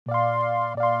Welcome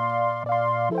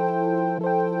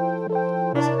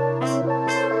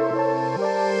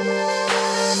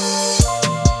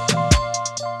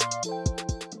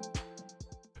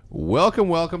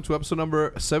to episode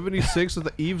number 76 of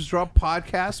the Eavesdrop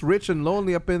podcast. Rich and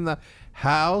Lonely up in the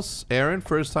house. Aaron,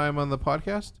 first time on the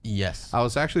podcast? Yes. I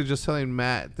was actually just telling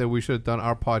Matt that we should have done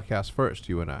our podcast first,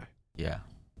 you and I. Yeah.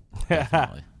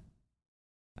 Definitely.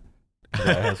 Yeah,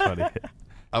 that's funny.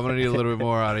 I'm going to need a little bit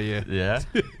more out of you. Yeah.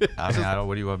 I mean,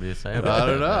 what do you want me to say about it? I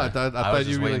don't know. I thought was you'd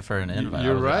just be waiting like, for an invite.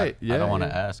 You're right. I don't want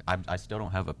to ask. I still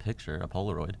don't have a picture, a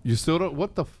Polaroid. You still don't?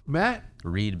 What the? Matt?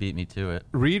 Reed beat me to it.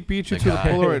 Reed beat you to the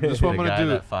Polaroid. That's what I'm going to do. The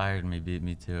guy that fired me beat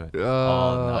me to it.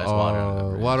 No, it's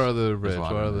water under the bridge.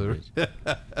 Water under the bridge.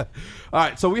 All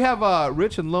right, so we have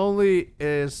Rich and Lonely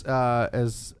as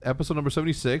episode number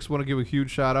 76. Want to give a huge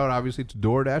shout out, obviously, to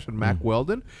DoorDash and Mac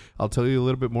Weldon. I'll tell you a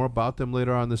little bit more about them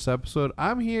later on this episode.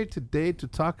 I'm here today to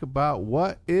talk about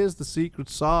what is the secret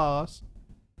sauce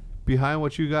behind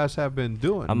what you guys have been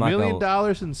doing. $1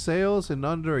 million in sales in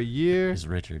under a year. It's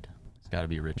Richard. It's got to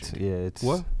be Richard. It's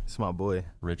what? It's my boy.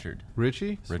 Richard.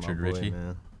 Richie? Richard my boy, Richie.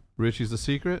 Man. Richie's the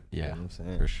secret? Yeah, You know what I'm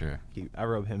saying? for sure. I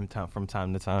rub him from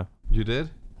time to time. You did?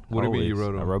 What do you mean you Always.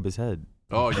 wrote him? I rub his head.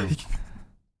 Oh, you.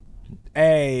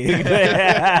 Hey.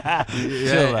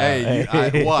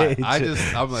 What?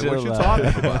 I'm like, what you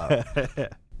talking about?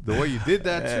 The way you did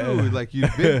that too, like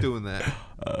you've been doing that.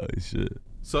 Oh shit.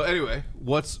 So anyway,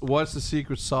 what's the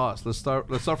secret sauce? Let's start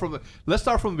from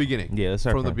the beginning. Yeah, let's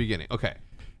start from the beginning. Okay.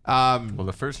 Well,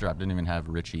 the first drop didn't even have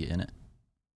Richie in it.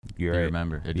 You're Do you right.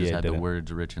 remember? It just had the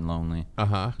words "rich and lonely."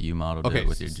 Uh-huh. You modeled it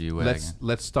with your G-Wagon.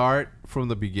 Let's start from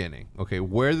the beginning. Okay,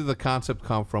 where did the concept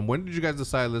come from? When did you guys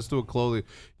decide let's do a clothing?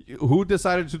 Who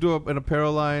decided to do an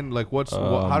apparel line? Like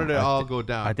how did it all go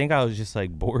down? I think I was just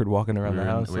like bored walking around the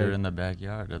house. We were in the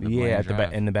backyard of the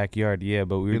in the backyard. Yeah,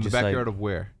 but we were in just the backyard like of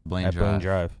where? Blaine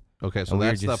Drive. Okay, so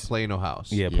that's the Plano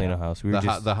house. Yeah, Plano house. We were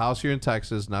the house here in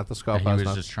Texas, not the Scoff He house.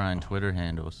 was just trying Twitter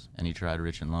handles, and he tried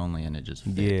Rich and Lonely, and it just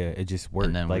fit. Yeah, it just worked.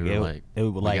 And then like we were it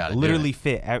would like literally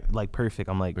fit like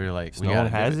perfect. I'm like, we were like, no one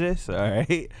has this, all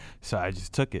right. So I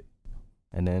just took it,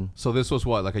 and then So this was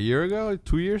what, like a year ago,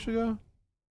 2 years ago?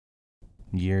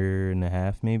 year and a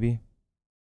half maybe.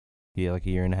 Yeah, like a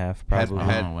year and a half probably.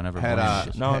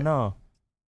 No.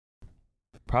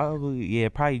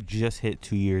 Probably just hit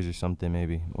 2 years or something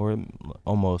maybe, or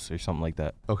almost or something like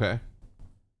that. Okay.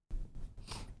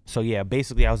 So yeah,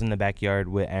 basically I was in the backyard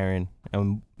with Aaron,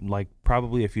 and like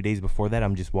probably a few days before that,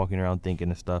 I'm just walking around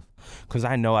thinking of stuff, because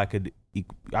I know I could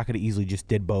easily just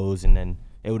did MBoZe, and then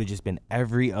it would have just been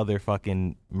every other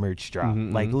fucking merch drop.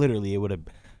 Mm-hmm. Like literally, it would have.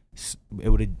 It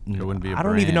wouldn't be. I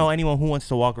don't even know anyone who wants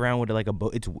to walk around with like a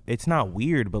boat. It's not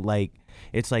weird, but like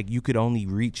it's like you could only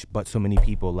reach but so many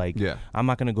people. Like I'm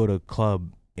not gonna go to a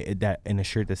club that in a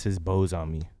shirt that says MBoZe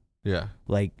on me. Yeah.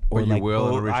 Like or you like will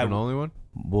in a Rich and Only one.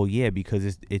 Well, yeah,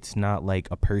 because it's not like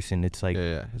a person. It's like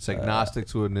it's agnostic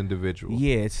to an individual.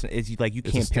 Yeah, it's like you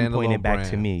can't pinpoint it back brand.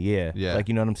 to me. Yeah. Like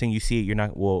you know what I'm saying. You see it, you're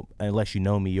not unless you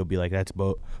know me, you'll be like that's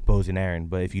MBoZe and Aaron.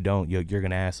 But if you don't, you're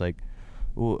gonna ask like,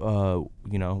 well,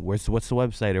 what's the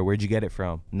website or where'd you get it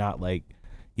from? Not like,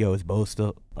 yo, is MBoZe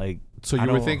still like? So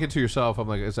you were thinking to yourself, I'm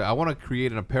like, I want to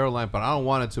create an apparel line, but I don't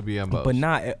want it to be MBoZe. But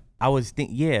not. I was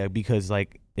because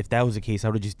like if that was the case, I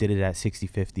would have just did it at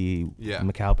 6050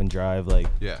 McAlpin Drive. Like,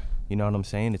 you know what I'm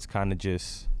saying? It's kind of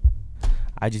just.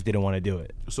 I just didn't want to do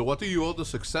it. So what do you owe the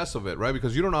success of it, right?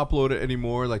 Because you don't upload it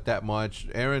anymore like that much.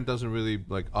 Aaron doesn't really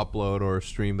like upload or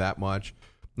stream that much.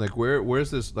 Like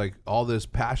where's this like all this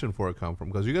passion for it come from?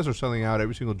 Because you guys are selling out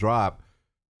every single drop.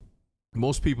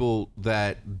 Most people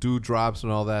that do drops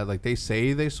and all that, like they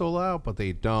say they sold out, but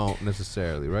they don't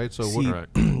necessarily, right? So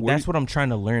that's what I'm trying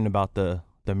to learn about the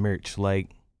merch. Like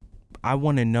I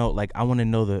want to know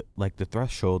the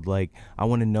threshold. Like I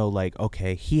want to know like,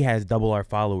 okay, he has double our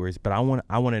followers, but I want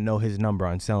to know his number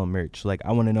on selling merch. Like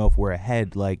I want to know if we're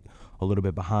ahead, like a little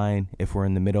bit behind, if we're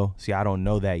in the middle. See, I don't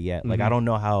know that yet. Like I don't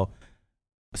know how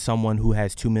someone who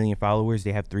has 2 million followers,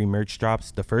 they have 3 merch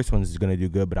drops. The first one is going to do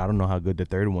good, but I don't know how good the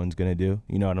third one's going to do.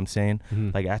 You know what I'm saying? Mm-hmm.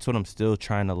 Like that's what I'm still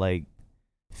trying to like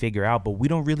figure out, but we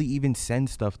don't really even send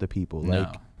stuff to people. No.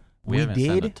 Like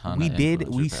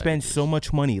we spend so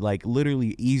much money, like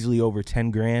literally easily over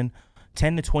 10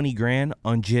 to 20 grand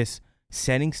on just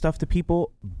sending stuff to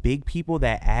people, big people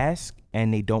that ask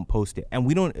and they don't post it. And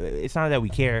we don't, it's not that we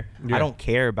care. I don't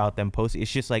care about them posting.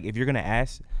 It's just like, if you're going to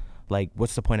ask, Like,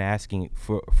 what's the point of asking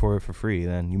for it for free?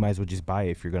 Then you might as well just buy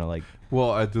it if you're gonna like.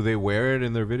 Well, do they wear it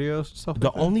in their videos and stuff? The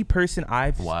like that? only person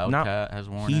I've Wildcat has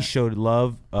worn it. he showed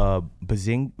love.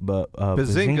 Bazinga,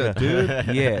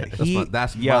 dude. Yeah,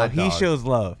 that's he my dog. shows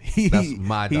love. That's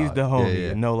my dog. He's the homie.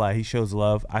 Yeah. No lie, he shows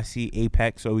love. I see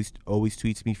Apex always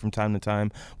tweets me from time to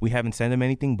time. We haven't sent him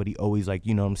anything, but he always like,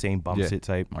 you know what I'm saying, bumps it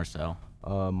type. Marcel.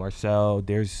 Marcel.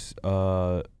 There's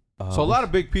So a lot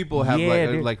of big people have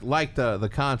like the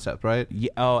concept, right?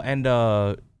 Yeah. Oh,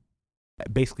 and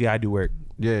basically I do work.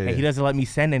 Yeah. And he doesn't let me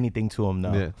send anything to him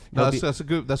though. Yeah. No, that's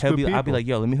good. That's good. I'll be like,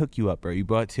 yo, let me hook you up, bro. You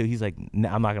brought it to. He's like,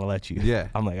 nah, I'm not gonna let you. Yeah.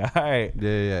 I'm like, all right.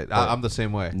 Yeah. I'm the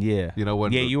same way. Yeah. You know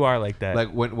when? Yeah, you are like that. Like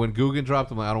when Guggen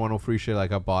dropped, I'm like, I don't want no free shit.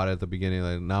 Like I bought it at the beginning.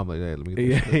 Like now I'm like, hey, let me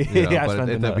get this shit. You know? Yeah, but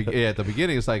at the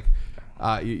beginning, it's like.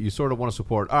 You sort of want to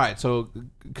support. All right, so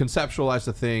conceptualize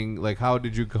the thing. Like, how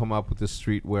did you come up with this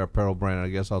streetwear apparel brand? I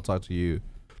guess I'll talk to you.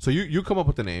 So you come up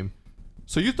with the name.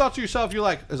 So you thought to yourself, you're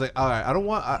like, it's like, all right,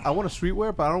 I want a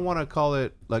streetwear, but I don't want to call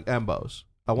it like MBoZe.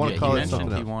 I want to call it something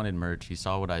else. He wanted merch. He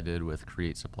saw what I did with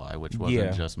Create Supply, which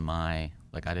wasn't just I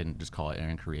didn't just call it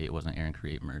Aaron Create. It wasn't Aaron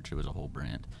Create merch. It was a whole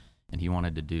brand. And he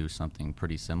wanted to do something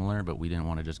pretty similar, but we didn't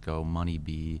want to just go Money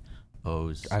B.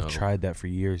 So I've tried that for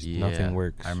years. Yeah, nothing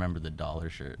works. I remember the dollar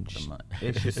shirt. It's just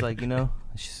like, it's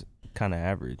just kind of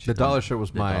average. The dollar shirt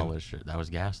was mine. The dollar shirt. That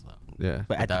was gas though. Yeah.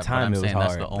 But at the time, it was hard.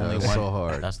 That's the only one. So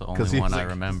hard. That's the only one I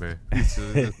remember.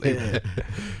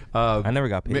 I never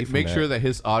got paid from make that. sure that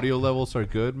his audio levels are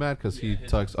good, Matt, because he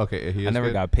talks. Okay, he is I never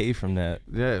good. got paid from that.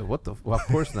 Yeah, what the? Well, of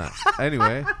course not.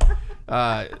 Anyway,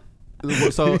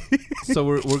 so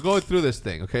we're going through this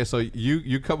thing. Okay, so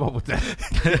you come up with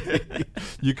that.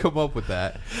 You come up with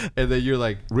that, and then you're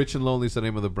like, Rich and Lonely is the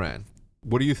name of the brand.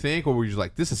 What do you think? Or were you just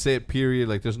like, this is it, period?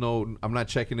 Like, there's no, I'm not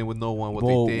checking in with no one what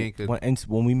they think.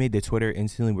 When we made the Twitter,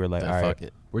 instantly we were like, all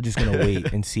right, we're just gonna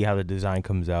wait and see how the design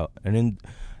comes out. And then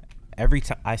every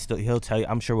time he'll tell you,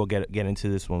 I'm sure we'll get into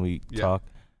this when we talk.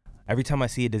 Every time I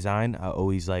see a design, I'm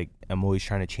always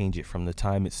trying to change it from the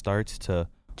time it starts to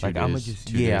I'm always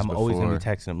gonna be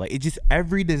texting him. Like, it just,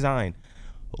 every design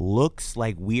looks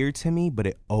like weird to me, but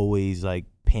it always like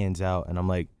pans out. And I'm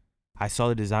like, I saw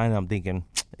the design and I'm thinking,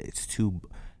 it's too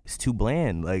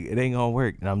bland. Like, it ain't gonna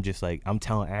work. And I'm just like, I'm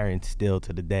telling Aaron still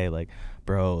to the day, like,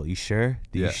 bro, you sure?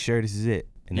 You sure this is it?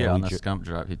 And on the Scump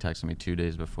drop, he texted me 2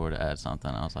 days before to add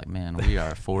something. I was like, man, we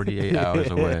are 48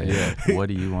 hours away. What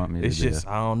do you want me to do? It's just,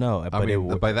 I don't know. I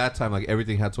mean, by that time, like,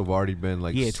 everything had to have already been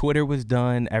like. Yeah, Twitter was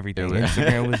done. Everything.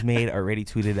 Instagram was made, already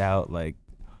tweeted out. Like,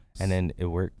 and then it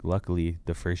worked. Luckily,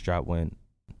 the first drop went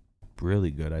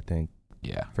really good, I think.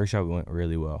 Yeah. First drop went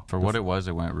really well. For what it was,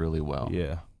 it went really well.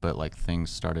 Yeah. But like, things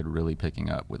started really picking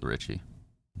up with Richie,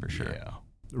 for sure. Yeah.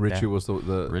 Richie was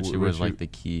Richie was like the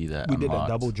key that we unlocked. did a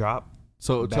double drop.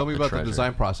 So tell me about the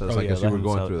design process. As you were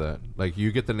going through that. Like,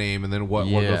 you get the name, and then what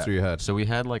goes through your head? So we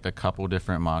had like a couple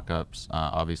different mock-ups.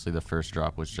 Obviously, the first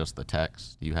drop was just the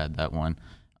text. You had that one.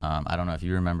 I don't know if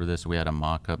you remember this. We had a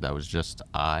mock-up that was just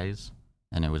eyes,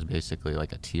 and it was basically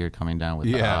like a tear coming down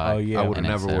with the eye. Oh, yeah. I would have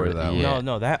never wear that one.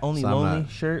 No, that Only Lonely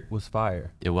shirt was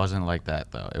fire. It wasn't like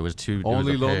that, though. It was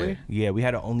Only Lonely? Yeah, we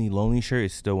had an Only Lonely shirt.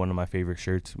 It's still one of my favorite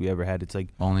shirts we ever had. It's like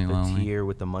Only the Lonely. tear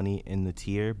with the money in the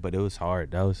tear, but it was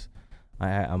hard. That was...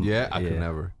 I could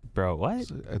never. Bro, what?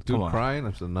 A dude crying?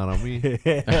 I said, not on me.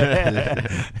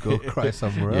 Go cry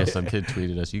somewhere else. Yeah, some kid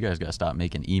tweeted us, you guys got to stop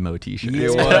making emo t-shirts.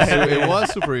 It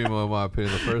was super emo, in my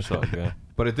opinion, the first one. Okay.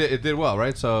 But it did well,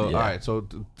 right? So, all right. So,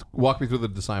 walk me through the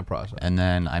design process. And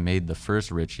then I made the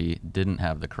first Richie. Didn't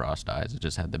have the crossed eyes. It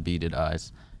just had the beaded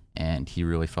eyes. And he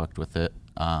really fucked with it.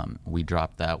 We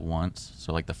dropped that once.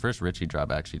 So, like, the first Richie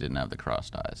drop actually didn't have the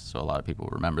crossed eyes. So, a lot of people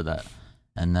remember that.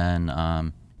 And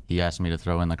then... he asked me to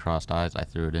throw in the crossed eyes. I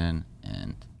threw it in,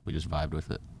 and we just vibed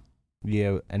with it.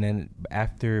 Yeah, and then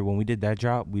after, when we did that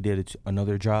drop, we did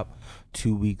another drop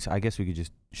 2 weeks. I guess we could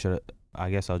just I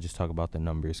guess I'll just talk about the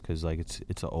numbers because, like,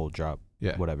 it's an old drop.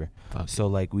 Yeah. Whatever. So,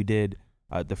 like, we did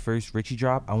the first Richie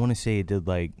drop. I want to say it did,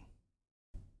 like,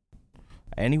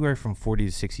 anywhere from 40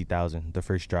 to 60,000, the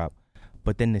first drop.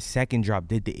 But then the second drop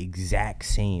did the exact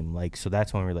same. Like, so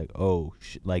that's when we're like, oh,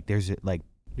 like, there's, like,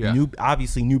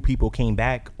 obviously new people came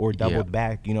back or doubled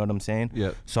back, you know what I'm saying?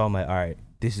 Yeah. So I'm like, all right,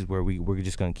 this is where we're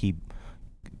just gonna keep.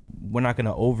 We're not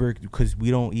gonna because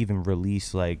we don't even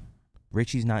release, like,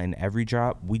 Richie's not in every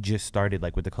drop. We just started,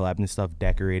 like, with the collab and stuff,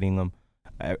 decorating them.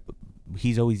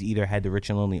 He's always either had the Rich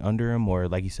and Lonely under him or,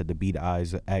 like you said, the Beat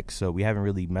Eyes X. So we haven't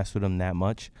really messed with him that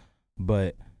much.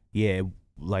 But yeah,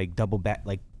 like, double back,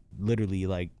 like, literally,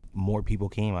 like, more people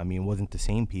came. I mean, it wasn't the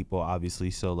same people, obviously.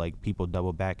 So, like, people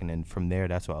double back, and then from there,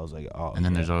 that's why I was like, oh. And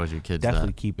then there's always your kids.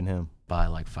 Definitely keeping him. buy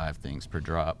like 5 things per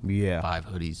drop. Yeah. 5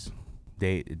 hoodies.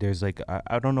 There's like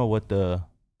I don't know what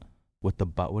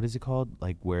is it called?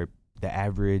 Like where the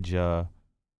average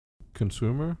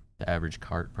consumer, the average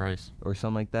cart price or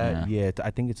something like that. Yeah,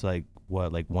 I think it's like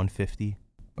what, like 150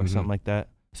 or something like that.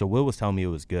 So Will was telling me it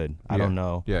was good. I don't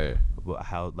know. Yeah.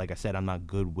 How, like I said, I'm not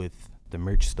good with the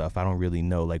merch stuff. I don't really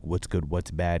know like what's good,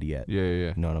 what's bad yet. Yeah.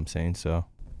 You know what I'm saying? So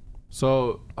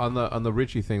on the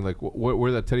Richie thing, like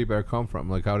where that teddy bear come from?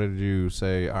 Like how did you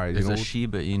say? All right, it's a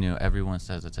Shiba Inu. Everyone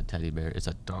says it's a teddy bear. It's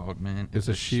a dog, man. It's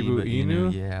a Shiba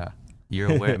Inu? Yeah.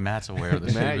 You're aware. Matt's aware of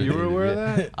the Matt, Shiba you were Inu. aware of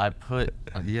that? I put,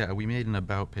 we made an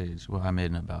about page. Well, I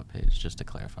made an about page just to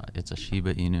clarify. It's a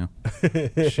Shiba Inu.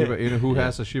 Shiba Inu. Who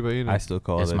has a Shiba Inu? I still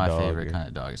call it It's a my dog. favorite kind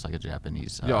of dog. It's like a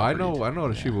Japanese. Yo, I breed. know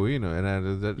the Shiba Inu,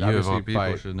 and that You of all obviously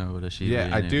people should know what a Shiba Inu.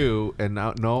 Yeah, I do, and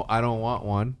now, no, I don't want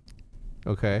one.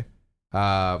 Okay,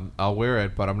 I'll wear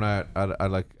it, but I'm not.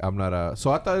 I'm not a.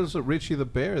 So I thought it was a Richie the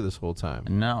bear this whole time.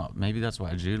 No, maybe that's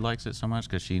why Jude likes it so much,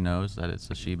 because she knows that it's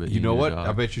a Shiba Inu. You know what? Dog.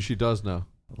 I bet you she does know.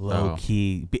 Low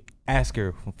key. Ask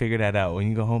her. Figure that out. When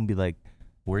you go home, be like,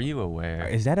 were you aware?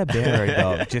 is that a bear or a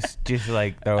dog? just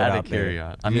like throw it Out out of there.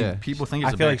 curiosity. I mean, people think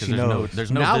it's I a feel bear like because she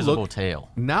there's no Now visible look- tail.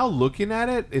 Now looking at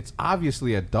it, it's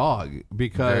obviously a dog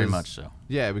because Very much so.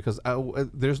 Yeah, because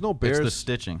there's no bears. It's the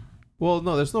stitching. Well,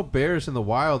 no, there's no bears in the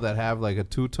wild that have like a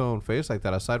two-tone face like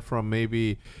that, aside from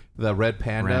maybe the red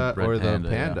panda Red or panda,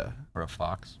 the panda. yeah. Or a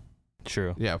fox.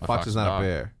 True. Yeah, A fox is not dog. a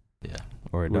bear. Yeah.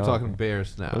 Or a We're dog. talking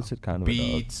bears now. What's it kind of a dog?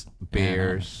 Beats,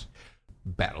 bears,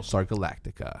 Battlestar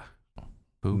Galactica.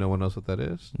 Who? No one knows what that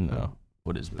is? No.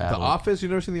 What is The battle? Office? You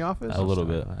never seen The Office? A little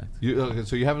bit. Okay,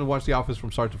 so you haven't watched The Office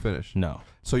from start to finish? No.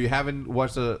 So you haven't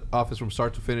watched The Office from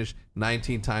start to finish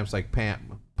 19 times like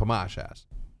Pamash has?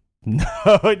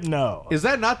 No. Is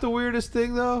that not the weirdest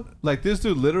thing though? Like this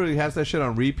dude literally has that shit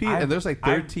on repeat, and there's like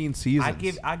 13 seasons.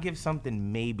 I give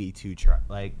something maybe 2 try.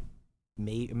 Like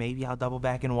maybe I'll double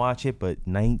back and watch it, but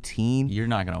 19. You're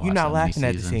not gonna watch. You're not that many laughing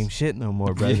at the seasons. same shit no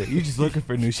more, brother. You're just looking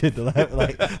for new shit to laugh.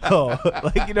 Like,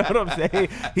 like you know what I'm saying?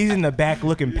 He's in the back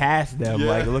looking past them,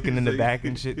 like looking in the back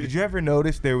and shit. Did you ever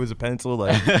notice there was a pencil,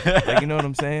 like you know what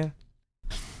I'm saying?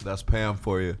 That's Pam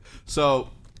for you. So,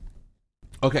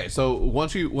 okay, so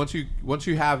once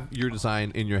you have your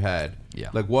design in your head, Yeah.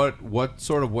 like what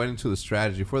sort of went into the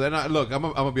strategy for that? And look, I'm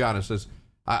gonna be honest.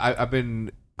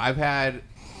 I've had.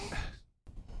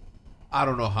 I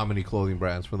don't know how many clothing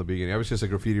brands from the beginning. I was just a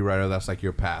graffiti writer. That's like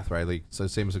your path, right? Like, so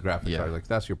same as a graphic artist. Like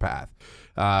that's your path.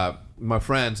 My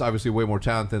friends, obviously way more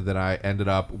talented than I, ended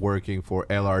up working for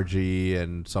LRG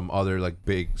and some other like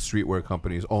big streetwear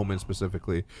companies, Omen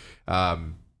specifically.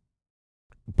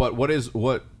 But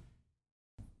what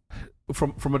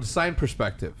from a design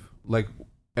perspective, like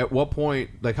at what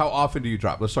point, like how often do you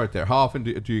drop? Let's start there. How often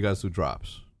do you guys do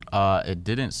drops? It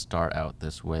didn't start out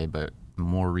this way, but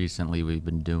more recently we've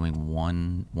been doing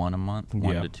one a month,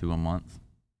 1 to 2 a month,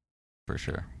 for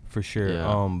sure. For sure.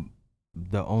 Yeah.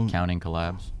 The only Counting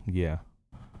collabs. Yeah.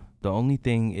 The only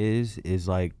thing is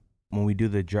like when we do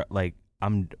the drop, like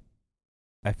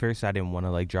at first I didn't want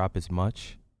to like drop as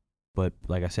much, but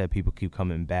like I said, people keep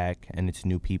coming back and it's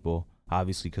new people,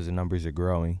 obviously because the numbers are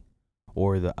growing,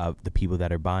 or the people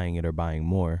that are buying it are buying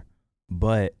more.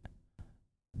 But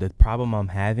the problem I'm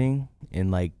having in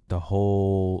like the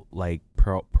whole like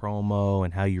promo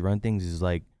and how you run things is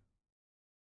like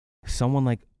someone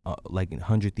like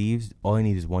 100 Thieves, all I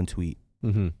need is one tweet,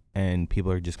 and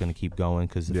people are just gonna keep going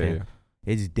because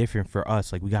it's different for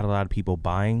us. Like we got a lot of people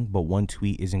buying, but one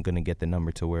tweet isn't gonna get the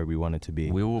number to where we want it to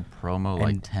be. We will promo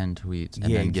like 10 tweets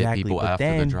and then get people but after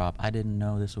then, the drop. I didn't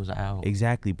know this was out.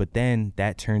 Exactly, but then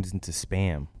that turns into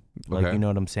spam. Like you know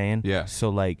what I'm saying? Yeah. So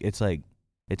like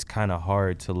it's kind of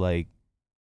hard to like.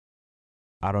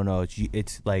 I don't know.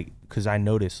 It's like because I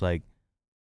noticed like.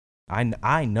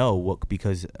 I know what,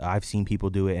 because I've seen people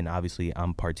do it and obviously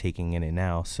I'm partaking in it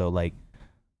now. So like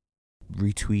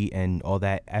retweet and all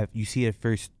that, you see it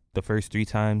the first 3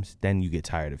 times, then you get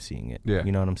tired of seeing it. Yeah.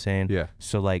 You know what I'm saying? Yeah.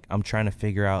 So like I'm trying to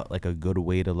figure out like a good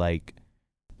way to like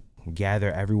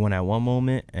gather everyone at one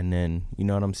moment, and then you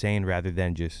know what I'm saying, rather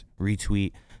than just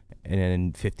retweet and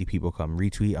then 50 people come,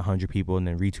 retweet 100 people and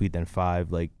then retweet then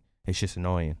 5. Like it's just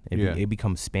annoying. It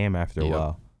becomes spam after a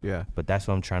while. Yeah, but that's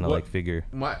what I'm trying to like figure.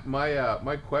 My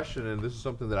question, and this is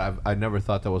something that I never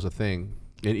thought that was a thing,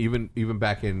 and even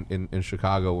back in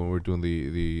Chicago when we were doing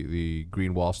the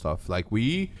green wall stuff, like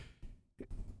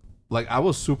I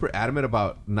was super adamant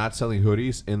about not selling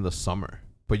hoodies in the summer,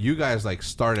 but you guys like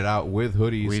started out with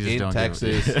hoodies in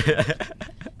Texas.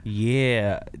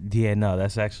 Yeah, no,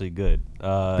 that's actually good.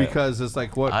 Because it's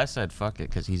like what I said fuck it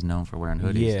because he's known for wearing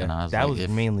hoodies. Yeah, and I was that like, was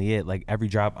mainly it. Like every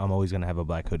drop, I'm always gonna have a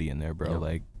black hoodie in there, bro. Yep.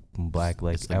 Like black,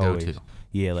 like It's the always. go-to.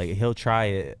 Yeah, like he'll try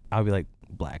it. I'll be like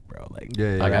black, bro. Like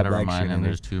Yeah, I gotta black remind shit him in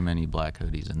there's too many black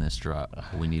hoodies in this drop.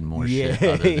 We need more Yeah,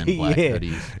 shit other than black yeah.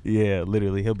 hoodies. Yeah,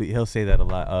 literally, he'll say that a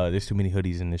lot. There's too many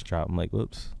hoodies in this drop. I'm like,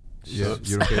 whoops. yeah,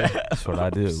 you don't care. That's what I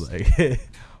do. Like,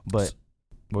 but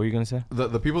what were you gonna say?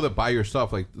 The people that buy your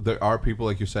stuff, like there are people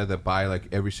like you said that buy like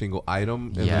every single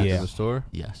item in, Yeah. the, Yeah. in the store.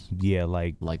 Yes. Yeah,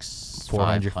 like Like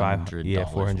 $400, $500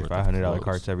 $500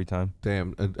 carts every time.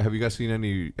 Damn, have you guys seen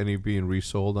any being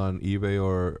resold on eBay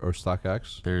or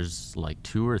StockX? There's like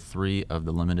 2 or 3 of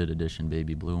the limited edition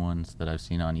baby blue ones that I've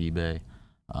seen on eBay.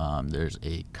 There's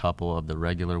a couple of the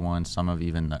regular ones, some of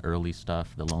even the early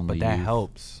stuff, the Lonely But that Youth.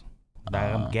 helps.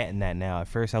 I'm getting that now. At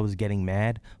first, I was getting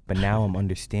mad, but now I'm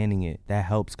understanding it. That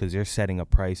helps because they're setting a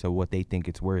price of what they think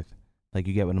it's worth. Like,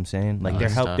 you get what I'm saying? Like,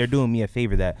 they're doing me a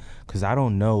favor that because I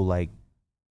don't know, like.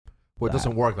 Well, it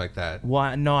doesn't work like that.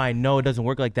 Well, no, I know it doesn't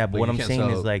work like that. But Like, what you I'm can't saying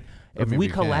sell- is like, or if maybe we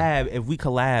you can.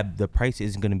 collab, the price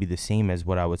isn't going to be the same as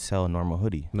what I would sell a normal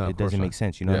hoodie. No, of It doesn't course make not.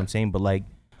 sense. You know Yeah. what I'm saying? But like,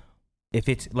 if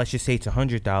it's let's just say it's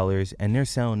 $100 and they're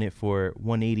selling it for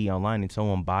 $180 online and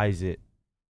someone buys it,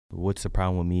 what's the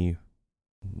problem with me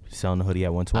selling the hoodie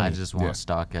at $120? I just want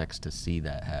StockX to see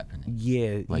that happening.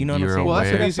 Yeah, Like, you know what I'm you're saying? Well, that's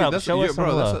aware- an Show easy. us That's, show yeah, us some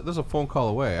bro. love. That's a phone call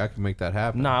away. I can make that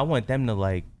happen. No, I want them to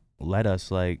like let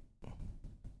us. You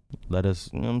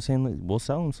know what I'm saying? Like, we'll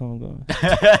sell them something.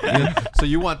 So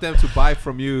you want them to buy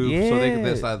from you, so they can,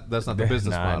 Yeah. that's not the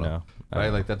business Nah, I model, know. right?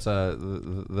 Like that's that's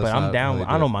But I'm not down. how they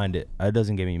I do don't it. mind it. It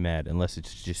doesn't get me mad unless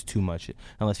it's just too much.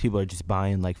 Unless people are just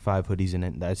buying like 5 hoodies and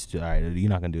then that's all right. You're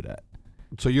not gonna do that.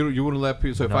 So you wouldn't let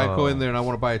people. So if I go No. in there and I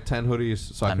want to buy 10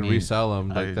 hoodies, so I can mean, resell them,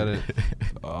 like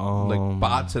like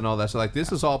bots and all that. So like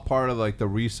this is all part of like the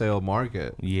resale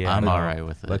market, Yeah, I'm I know. all right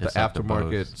with it. like It's the up to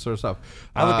aftermarket Bose. sort of stuff.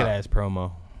 I look at it as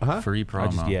promo. Huh? Free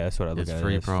promo. That's what I look It's at.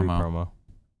 free It's promo. free promo.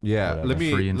 Yeah. Whatever. Let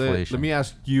me Free let inflation. me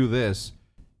ask you this: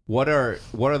 what are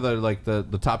the like the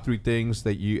top 3 things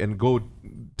that you and go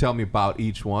tell me about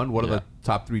each one? What are Yeah. the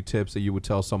top 3 tips that you would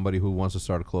tell somebody who wants to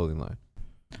start a clothing line?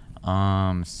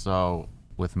 So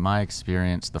with my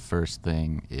experience, the first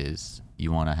thing is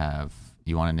you want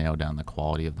to nail down the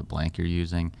quality of the blank you're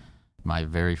using. My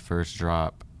very first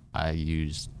drop, I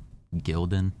used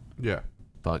Gildan. Yeah.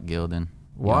 Fuck Gildan.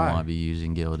 You Why? don't want to be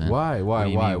using Gildan. Why? What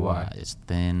do you mean, Why? It's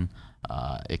thin.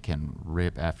 It can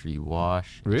rip after you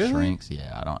wash. Really? It shrinks.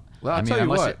 Yeah, I don't. Well, I'll I mean, tell you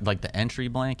unless what. like the entry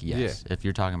blank, yes. If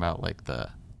you're talking about like the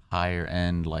higher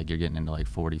end, like you're getting into like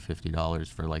 $40-$50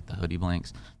 for like the hoodie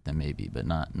blanks, then maybe, but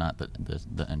not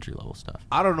the entry level stuff.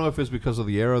 I don't know if it's because of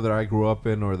the era that I grew up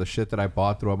in or the shit that I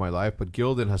bought throughout my life, but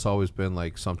Gildan has always been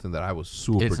like something that I was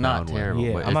super It's not down terrible.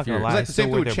 Yeah, but I'm if not gonna you're- lie. It's like I the still same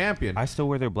thing wear with their- Champion. I still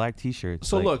wear their black T-shirts.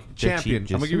 So like, look, they're Champion.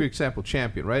 cheap, I'm gonna give you an just- example.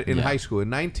 Champion, right? In Yeah. high school, in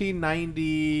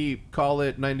 1990, call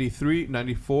it 93,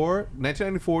 94,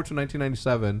 1994 to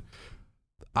 1997.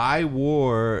 I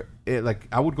wore it like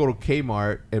I would go to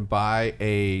Kmart and buy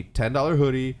a $10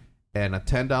 hoodie and a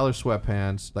 $10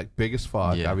 sweatpants, like big as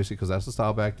fuck, Yeah. obviously, because that's the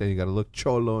style back then. You got to look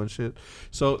cholo and shit.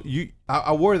 So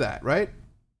I wore that, right?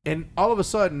 And all of a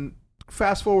sudden,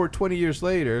 fast forward 20 years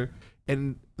later,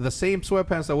 and the same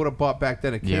sweatpants I would have bought back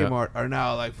then at Yeah. Kmart are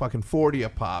now like fucking 40 a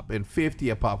pop and 50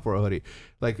 a pop for a hoodie.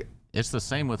 Like, It's the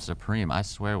same with Supreme. I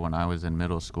swear when I was in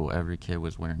middle school, every kid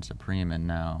was wearing Supreme, and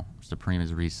now Supreme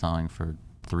is reselling for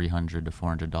 $300 to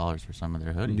 $400 for some of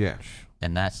their hoodies. yeah.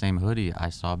 And that same hoodie I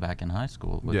saw back in high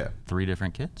school with Yeah. 3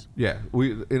 different kids. Yeah,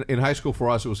 we in high school for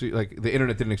us it was like the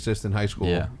internet didn't exist in high school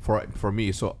Yeah. for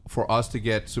me. So for us to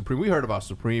get Supreme, we heard about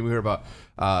Supreme, we heard about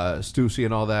Stussy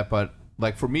and all that, but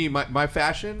like for me, my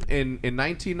fashion in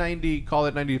 1990, call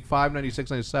it 95,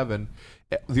 96, 97,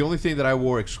 the only thing that I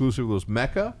wore exclusively was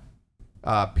Mecca,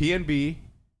 PNB,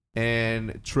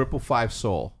 and 555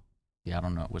 Soul. Yeah, I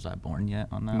don't know. Was I born yet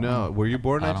on that No, one? were you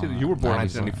born I don't 19? know. You were born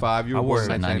 97. 1995. You I were wore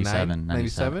born 97,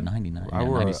 97. 99. I Yeah,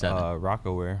 wore 97.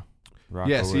 Rockaware.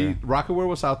 Yeah, see, Rockaware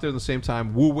was out there at the same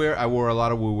time. Wu Wear, I wore a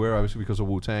lot of Wu Wear, obviously because of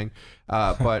Wu Tang.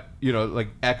 But you know, like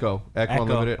Echo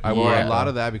Unlimited, I wore a Yeah. lot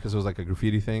of that because it was like a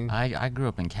graffiti thing. I grew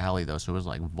up in Cali, though, so it was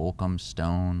like Volcom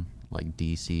Stone, like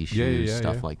DC shoes, Yeah,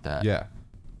 stuff like that.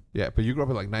 Yeah, but you grew up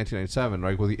in like 1997,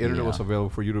 right? Well, the internet was Yeah. available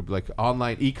for you to like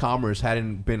online e-commerce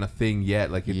hadn't been a thing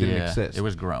yet, like it didn't exist. It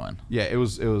was growing. Yeah, it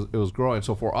was growing.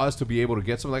 So for us to be able to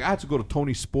get something, like I had to go to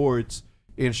Tony Sports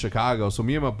in Chicago. So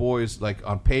me and my boys, like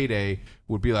on payday,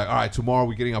 would be like, all right, tomorrow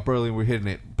we're getting up early and we're hitting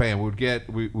it. Bam, we would get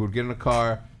in a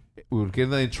car, we would get in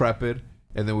the Intrepid,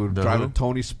 and then we would drive to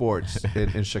Tony Sports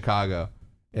in Chicago.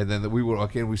 And then we would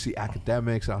walk in, we see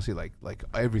academics, and I'll see like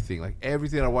everything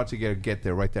I want to get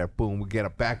there right there. Boom, we get a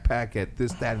backpack at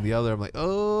this, that, and the other. I'm like,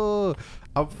 oh,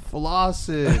 I'm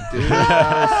flossing, dude.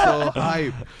 I was so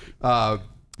hype.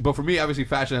 But for me, obviously,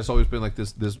 fashion has always been like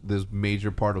this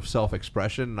major part of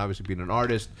self-expression, and obviously being an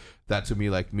artist, that to me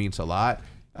like means a lot.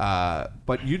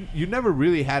 But you never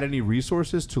really had any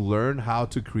resources to learn how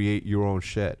to create your own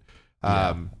shit.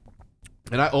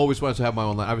 And I always wanted to have my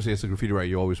own line. Obviously, as a graffiti writer,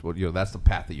 you always, that's the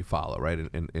path that you follow, right?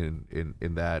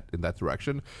 In that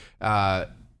direction.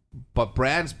 But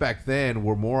brands back then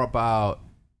were more about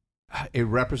a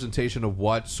representation of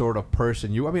what sort of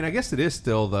person you. I mean, I guess it is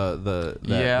still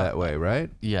that way, right?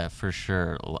 Yeah, for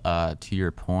sure. To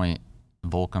your point,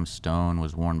 Volcom Stone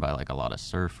was worn by like a lot of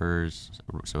surfers,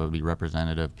 so it would be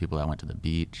representative people that went to the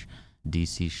beach.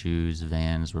 DC shoes,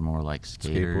 Vans were more like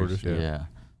skaters. Skateboarders,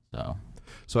 yeah.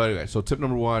 So anyway, tip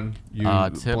number one,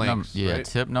 blanks. Right?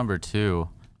 Tip number two,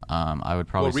 I would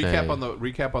probably say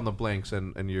recap on the blanks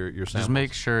and your samples. Just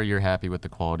make sure you're happy with the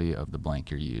quality of the blank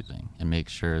you're using, and make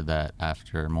sure that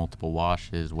after multiple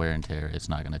washes, wear and tear, it's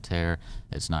not going to tear,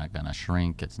 it's not going to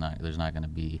shrink, there's not going to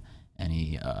be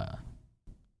any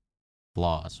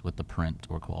flaws with the print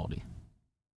or quality.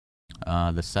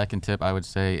 The second tip I would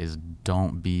say is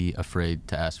don't be afraid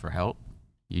to ask for help.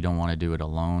 You don't want to do it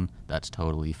alone. That's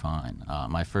totally fine.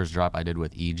 My first drop I did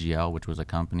with EGL, which was a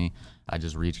company. I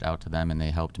just reached out to them and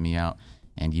they helped me out.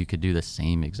 And you could do the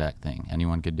same exact thing.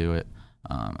 Anyone could do it.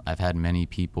 I've had many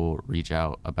people reach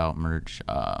out about merch.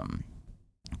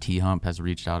 T-Hump has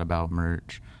reached out about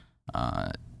merch.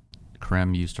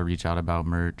 Krem used to reach out about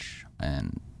merch.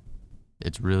 And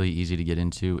it's really easy to get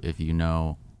into if you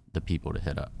know the people to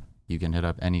hit up. You can hit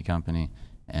up any company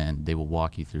and they will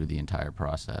walk you through the entire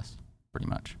process. Pretty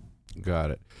much.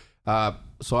 Got it.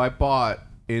 So I bought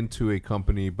into a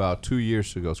company about 2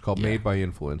 years ago. It's called Made by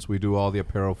Influence. We do all the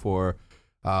apparel for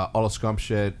all the scum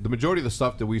shit. The majority of the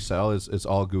stuff that we sell is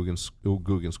all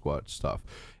Guggen Squad stuff.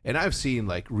 And I've seen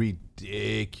like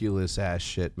ridiculous ass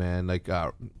shit, man. Like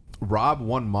Rob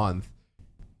 1 month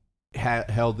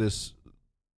held this.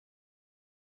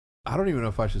 I don't even know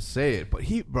if I should say it,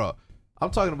 but I'm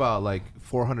talking about like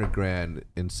 400 grand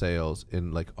in sales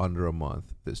in like under a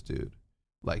month. This dude,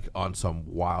 like on some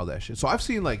wild ass shit. So I've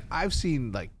seen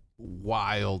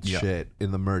wild shit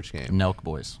in the merch game. Nelk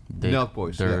Boys.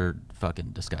 They're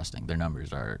fucking disgusting. Their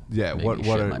numbers are. Yeah.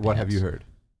 What have you heard?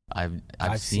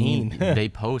 I've seen they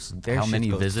post how many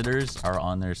visitors are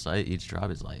on their site. Each drop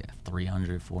is like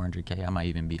 300, 400K. I might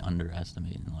even be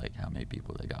underestimating like how many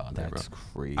people they got out there, bro. That's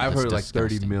crazy. I've heard like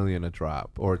 30 million a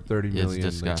drop or 30 million. It's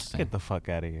disgusting. Get the fuck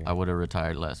out of here. I would have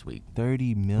retired last week.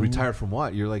 30 million? Retired from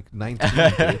what? You're like 19.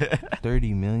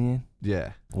 30 million?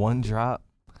 Yeah. One drop?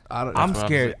 I'm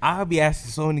scared. I'll be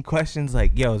asking so many questions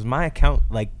like, yo, is my account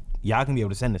like, y'all can be able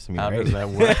to send this to me, how right? Does that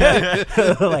work?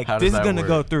 Like, this is going to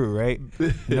go through, right?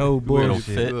 No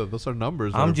bullshit. Those are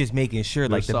numbers. I'm just making sure,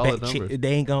 like, they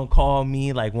ain't going to call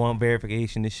me, like, one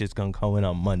verification. This shit's going to come in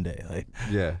on Monday. Like,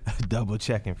 yeah. Double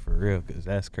checking for real, because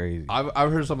that's crazy.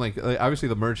 I've heard something like obviously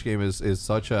the merch game is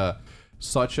such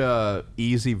a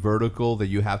easy vertical that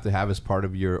you have to have as part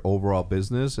of your overall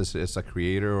business as a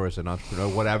creator or as an entrepreneur,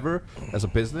 whatever, as a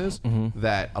business,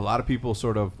 that a lot of people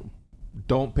sort of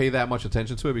don't pay that much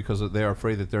attention to it because they're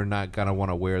afraid that they're not gonna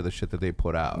want to wear the shit that they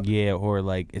put out. Yeah, or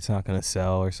like it's not gonna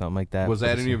sell or something like that. Was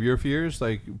that any of your fears,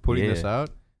 like putting this out?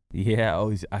 Yeah,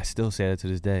 I still say that to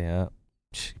this day.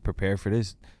 Prepare for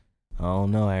this. I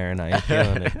don't know, Aaron. I ain't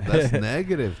feeling it. That's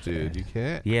negative, dude. You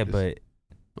can't. Yeah, but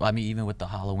well, I mean, even with the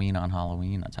Halloween on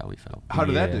Halloween, that's how we felt. How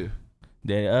did that do?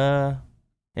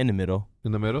 In the middle.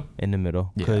 In the middle? In the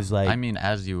middle. Because like, I mean,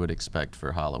 as you would expect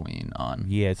for Halloween on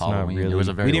it's Halloween, not really. It was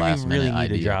a very last minute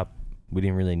idea. We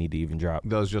didn't really need to even drop.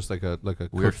 That was just like a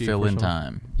we were filling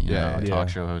time. You know, yeah. Talk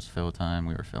show host fill time.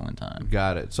 We were filling time.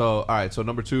 Got it. So all right. So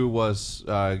number 2 was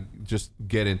just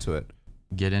get into it.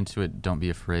 Get into it. Don't be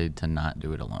afraid to not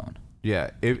do it alone. Yeah.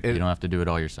 You don't have to do it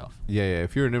all yourself. Yeah.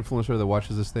 If you're an influencer that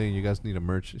watches this thing, you guys need a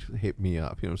merch, hit me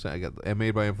up. You know what I'm saying? I got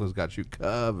Made by Influence got you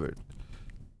covered.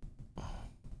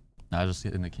 I was just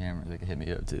hitting the camera. They can hit me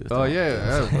up too. Oh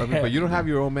yeah. I mean, but you don't have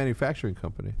your own manufacturing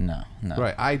company. No.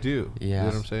 Right, I do. Yeah. You know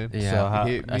what I'm saying? Yeah. So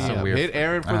hit me up. Hit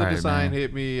Aaron for the design. Man.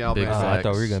 Hit me. I'll Big make it. I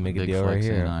thought we were gonna make a deal right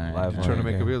here. Live trying to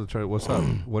make a deal. What's up?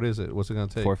 What is it? What's it gonna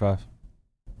take? 45.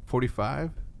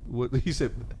 45? What he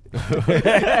said?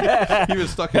 He even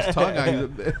stuck his tongue out.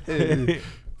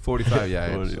 45,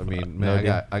 yeah. 45. I mean, man,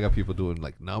 no, I got people doing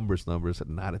like numbers,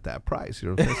 and not at that price. You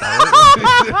know what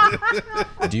I'm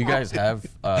saying? Do you guys have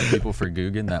people for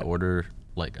Guggen that order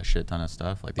like a shit ton of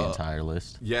stuff, like the entire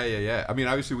list? Yeah. I mean,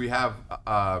 obviously we have,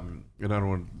 and I don't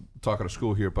want talk out of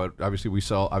school here, but obviously we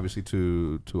sell obviously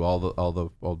to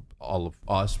all of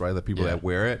us, right? The people that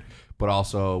wear it, but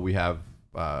also we have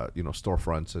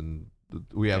storefronts, and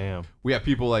we have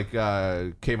people like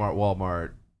Kmart,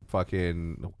 Walmart,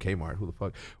 fucking Kmart, who the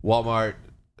fuck, Walmart,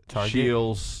 Target?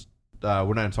 Shields.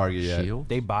 We're not in Target yet. Shield?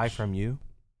 They buy from you.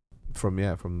 From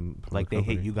like the they hit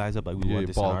company. you guys up like we want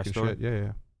this in bulk our and store. shit.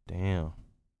 Yeah. Damn.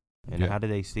 And how did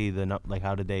they see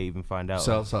how did they even find out?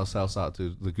 Sell out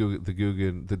to the Guggen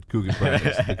brand. The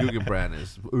Guggen brand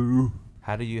is. Ooh.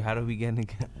 How do we get in?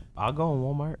 I'll go on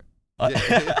Walmart. It'd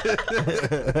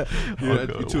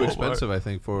be too expensive, I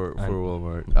think, for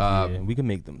Walmart. Yeah, we can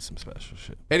make them some special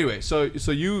shit. Anyway, so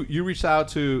you reached out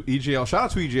to EGL. Shout out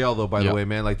to EGL though, by the way,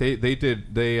 man. Like they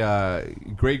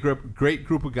great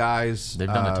group of guys. They've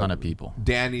done a ton of people.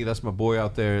 Danny, that's my boy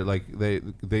out there. Like they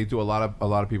do a lot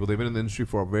of people. They've been in the industry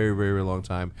for a very, very, very long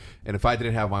time. And if I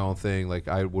didn't have my own thing, like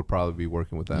I would probably be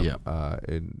working with them.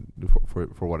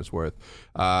 For what it's worth.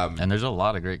 And there's a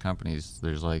lot of great companies.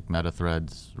 There's like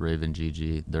MetaThreads, Raven,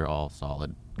 GG. They're all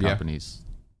solid companies.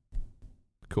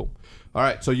 Cool. All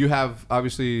right. So you have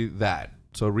obviously that.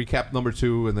 So recap number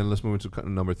 2, and then let's move into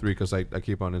number 3 because I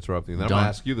keep on interrupting. Then I'm gonna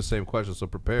ask you the same question. So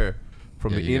prepare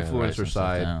from the influencer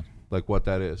side, like what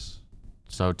that is.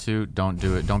 So 2, don't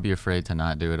do it. Don't be afraid to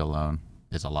not do it alone.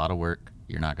 It's a lot of work.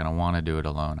 You're not gonna want to do it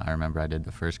alone. I remember I did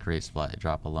the first Create Supply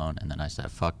drop alone, and then I said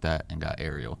fuck that and got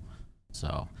Ariel.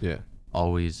 So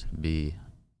always be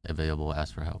available.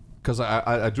 Ask for help. Because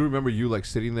I do remember you like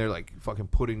sitting there like fucking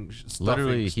putting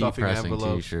stuffing pressing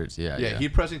envelopes. T-shirts. Yeah. Heat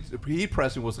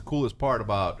pressing was the coolest part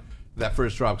about that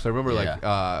first drop. Because I remember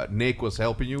like Nick was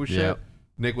helping you with shit.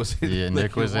 Nick was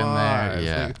Nick was in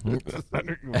there.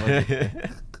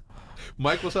 Yeah.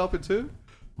 Mike was helping too.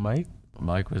 Mike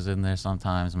was in there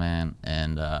sometimes, man.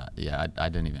 And I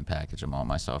didn't even package them all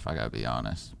myself. I gotta be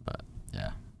honest, but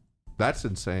yeah. That's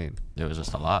insane. It was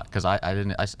just a lot because I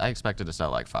expected to sell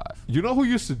like 5. You know who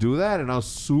used to do that, and I was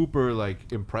super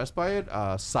like impressed by it?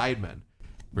 Sidemen.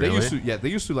 Really? They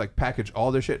used to like package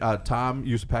all their shit. Tom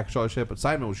used to package all their shit, but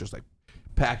Sidemen was just like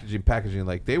packaging.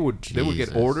 Like they would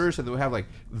get orders and they would have like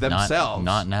themselves.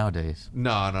 Not nowadays.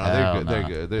 No, Hell they're no.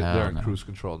 good. They're on no. cruise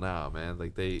control now, man.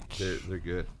 Like they're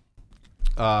good.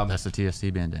 That's the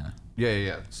TSC bandana.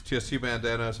 Yeah. It's TSC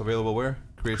bandana. It's available where?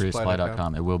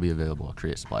 CreateSupply.com. It will be available at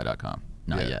CreateSupply.com.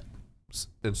 Not yet.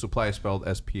 And supply is spelled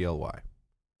SPLY.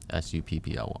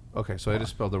 SUPPLY. Okay, so it is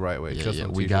spelled the right way. Yeah.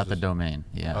 We got the domain.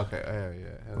 Yeah. Okay.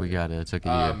 Yeah. We got it. It took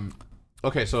a year.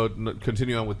 Okay, so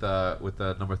continue on with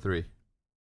number 3.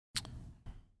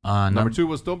 Number 2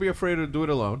 was don't be afraid to do it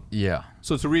alone. Yeah.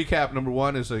 So to recap, number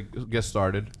 1 is get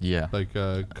started. Yeah. Like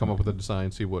come up with a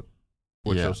design, see what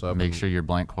shows up. Make sure your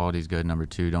blank quality is good. Number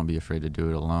 2, don't be afraid to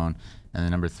do it alone. And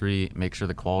then number 3, make sure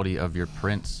the quality of your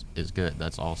prints is good.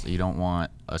 That's also, you don't want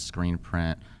a screen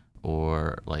print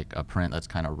or like a print that's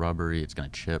kind of rubbery. It's going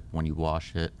to chip when you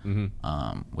wash it.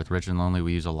 Mm-hmm. With Rich and Lonely,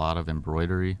 we use a lot of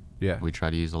embroidery. Yeah. We try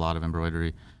to use a lot of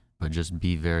embroidery, but just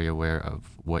be very aware of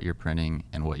what you're printing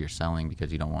and what you're selling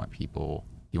because you want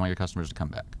your customers to come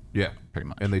back. Yeah. Pretty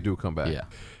much. And they do come back. Yeah.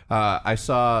 I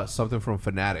saw something from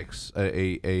Fanatics,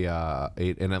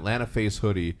 an Atlanta Face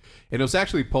hoodie, and it was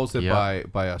actually posted by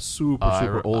a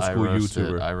super old school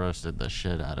YouTuber. I roasted the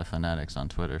shit out of Fanatics on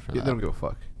Twitter for that. They don't give a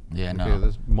fuck. Yeah, no.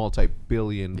 This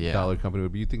multi-billion-dollar company.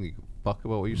 But you think they give a fuck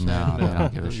about what you're saying? No, they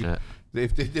don't give a shit.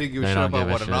 If they didn't give a shit about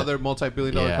what another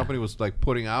multi-billion-dollar company was like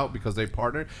putting out because they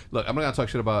partnered. Look, I'm not gonna talk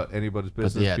shit about anybody's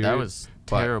business. But that was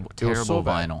terrible. Terrible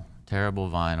vinyl. Terrible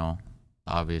vinyl.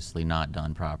 Obviously not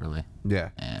done properly. Yeah.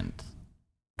 And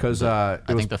because I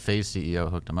think the Phase CEO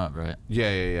hooked him up, right?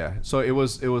 Yeah. So it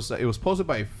was posted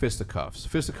by Fisticuffs.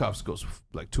 Fisticuffs goes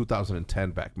like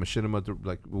 2010 back. Machinima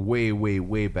like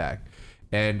way back.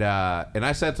 And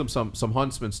I sent him some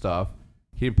Huntsman stuff.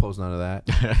 He didn't post none of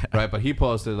that, right? But he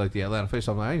posted like the Atlanta Face.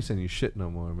 I'm like, I ain't sending you shit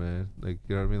no more, man. Like,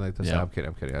 you know what I mean? Like, that's I'm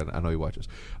kidding. I know he watches.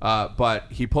 But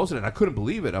he posted it, and I couldn't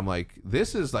believe it. I'm like,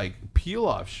 this is like peel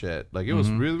off shit. Like, it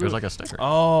was really. It was like a sticker.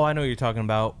 Oh, I know what you're talking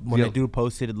about. When the dude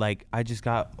posted like, I just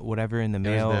got whatever in the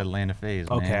mail. It was the Atlanta Phase.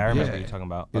 Man. Okay, I remember what you're talking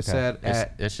about. It said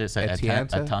it should say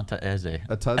Atanta Eze.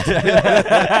 Atanta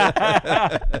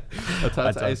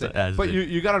Eze. But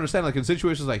you gotta understand, like in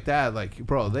situations like that, like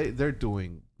bro, they're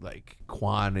doing like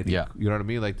quantity. Yeah. You know what I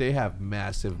mean? Like they have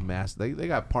massive. They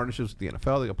got partnerships with the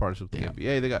NFL. They got partnerships with the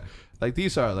NBA. They got like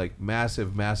these are like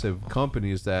massive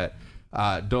companies that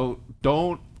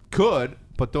could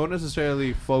but don't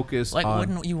necessarily focus Like, on.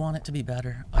 wouldn't you want it to be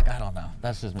better? Like, I don't know.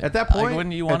 That's just me. At that point, like,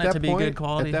 wouldn't you want it to be good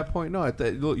quality? At that point, no.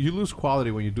 You lose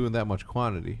quality when you're doing that much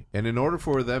quantity. And in order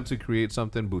for them to create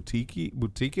something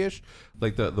boutique-ish,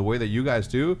 like the way that you guys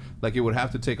do, like it would have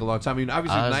to take a long time. I mean,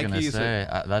 obviously, I was Nike gonna is.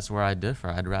 say that's where I differ.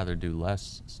 I'd rather do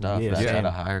less stuff Yeah, that's same. at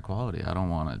a higher quality. I don't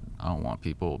want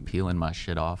people peeling my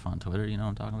shit off on Twitter. You know what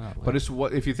I'm talking about? Like, But it's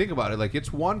what if you think about it, like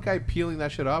it's one guy peeling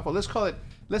that shit off. Well, let's call it.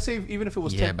 Let's say even if it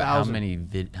was 10,000. but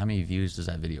how many views does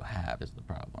that video have? Is the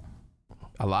problem.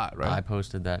 A lot, right? I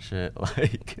posted that shit.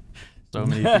 Like, so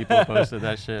many people posted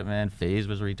that shit, man. FaZe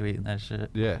was retweeting that shit.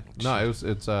 Yeah, no, it's.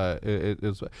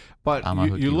 But I'ma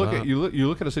hook you you look up. at you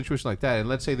look at a situation like that, and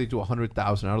let's say they do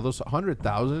 100,000. Out of those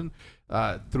 100,000,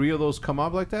 3 of those come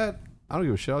up like that. I don't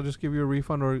give a shit. I'll just give you a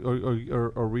refund or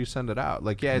resend it out.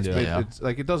 Like, it's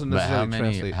like it doesn't But necessarily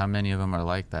translate. how many of them are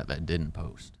like that didn't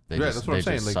post? They just, that's what I'm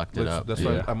saying. just Like, sucked it up. That's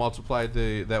why I multiplied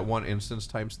that one instance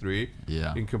times 3.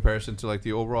 Yeah. In comparison to like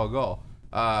the overall goal.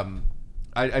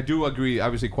 I do agree.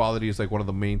 Obviously, quality is like one of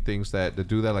the main things that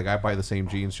do that. Like, I buy the same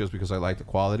jeans just because I like the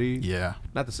quality. Yeah.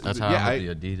 Not the same. That's how Yeah, I'm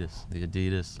with the Adidas. The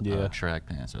Adidas track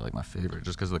pants are like my favorite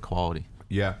just because of the quality.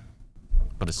 yeah.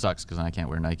 But it sucks because then I can't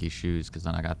wear Nike shoes because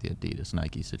then I got the Adidas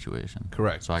Nike situation.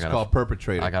 Correct. So It's called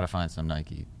perpetrating. I gotta find some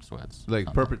Nike sweats. Like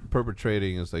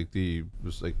perpetrating is like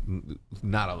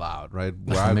not allowed, right?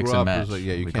 Where I Mix grew and up, it was match. like,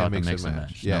 yeah, you We call can't it the mix and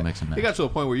match. No Yeah, mix and match. It got to a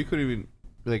point where you couldn't even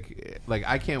like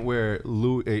I can't wear a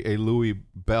Louis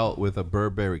belt with a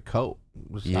Burberry coat.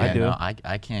 Yeah, I do. No,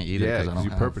 I can't either Yeah, because I don't you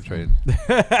have perpetrated.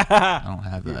 I don't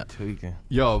have that. Tweaking.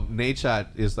 Yo, Nate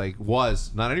Shot is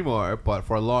was not anymore, but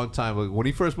for a long time, like, when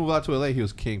he first moved out to LA, he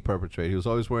was king perpetrator. He was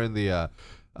always wearing the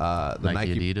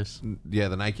Nike Adidas. Yeah,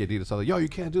 the Nike Adidas. I was like, yo, you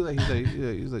can't do that.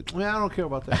 He's like, man, I don't care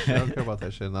about that shit. I don't care about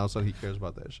that shit. And all of a sudden, he cares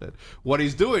about that shit. What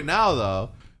he's doing now, though,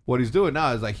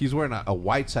 is like he's wearing a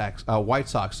White Sox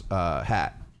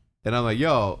hat, and I'm like,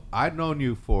 yo, I've known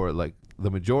you for like the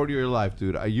majority of your life,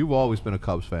 dude. You've always been a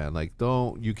Cubs fan. Like,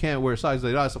 you can't wear size.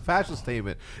 Like, it's a fashion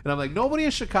statement. And I'm like, no one in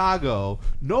Chicago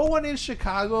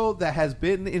that has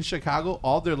been in Chicago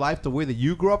all their life the way that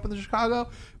you grew up in Chicago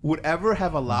would ever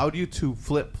have allowed you to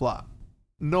flip flop.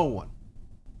 No one.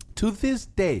 To this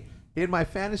day, in my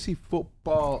fantasy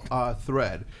football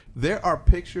thread, there are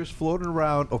pictures floating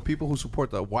around of people who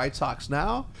support the White Sox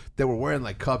now that were wearing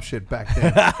like Cub shit back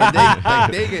then.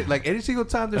 And they get like any single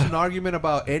time there's an argument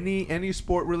about any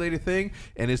sport related thing,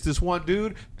 and it's this one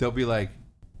dude, they'll be like,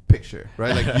 picture,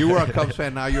 right? Like, you were a Cubs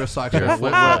fan, now you're a Sox fan.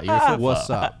 What's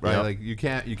up, right? Yep. Like, you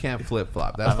can't flip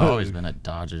flop. That's I've always been a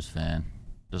Dodgers fan.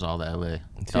 Just all the LA. Yeah,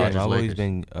 Dodgers, I've always Lakers.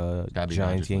 been Gotta be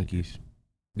Giants, Dodgers, Yankees.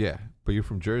 Yeah, but you're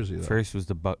from Jersey, though. First was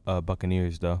the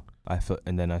Buccaneers, though.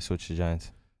 And then I switched to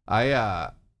Giants.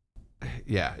 Yeah,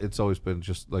 it's always been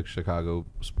just like Chicago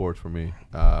sports for me.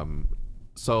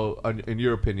 So, in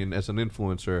your opinion, as an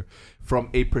influencer, from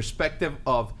a perspective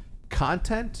of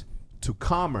content to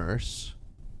commerce,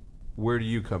 where do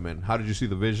you come in? How did you see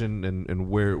the vision, and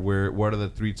what are the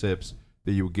 3 tips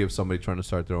that you would give somebody trying to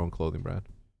start their own clothing brand?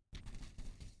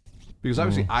 Because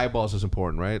obviously eyeballs is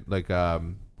important, right? Like,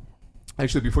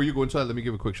 actually, before you go into that, let me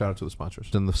give a quick shout out to the sponsors.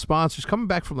 And the sponsors coming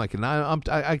back from like,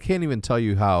 I can't even tell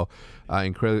you how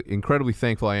incredibly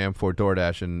thankful I am for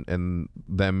DoorDash and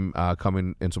them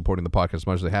coming and supporting the podcast as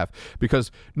much as they have. Because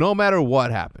no matter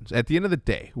what happens, at the end of the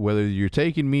day, whether you're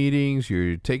taking meetings,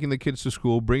 you're taking the kids to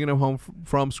school, bringing them home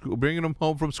from school,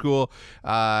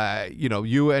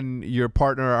 you and your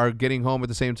partner are getting home at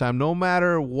the same time. No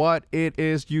matter what it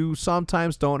is, you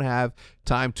sometimes don't have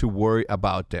time to worry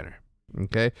about dinner.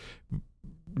 Okay,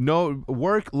 no,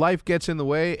 work life gets in the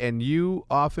way, and you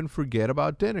often forget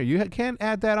about dinner. You can't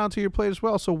add that onto your plate as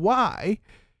well. So why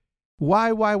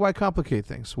complicate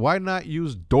things? Why not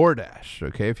use DoorDash?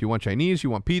 Okay, if you want Chinese,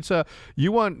 you want pizza,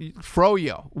 you want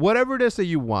froyo, whatever it is that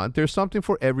you want, there's something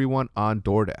for everyone on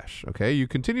DoorDash. Okay, you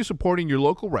continue supporting your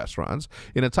local restaurants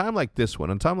in a time like this one,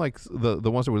 in a time like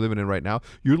the ones that we're living in right now.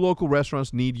 Your local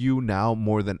restaurants need you now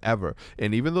more than ever.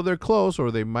 And even though they're closed or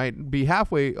they might be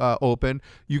halfway open,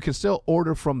 you can still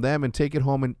order from them and take it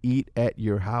home and eat at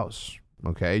your house.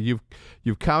 Okay,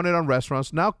 you've counted on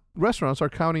restaurants. Now restaurants are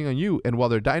counting on you. And while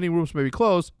their dining rooms may be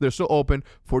closed, they're still open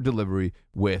for delivery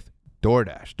with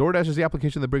DoorDash. DoorDash is the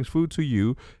application that brings food to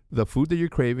you, the food that you're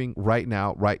craving right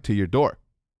now, right to your door.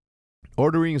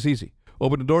 Ordering is easy.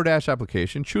 Open the DoorDash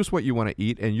application, choose what you want to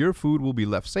eat, and your food will be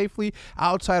left safely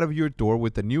outside of your door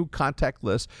with the new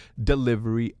contactless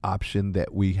delivery option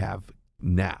that we have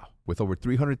now. With over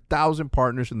 300,000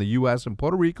 partners in the U.S. and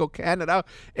Puerto Rico, Canada,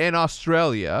 and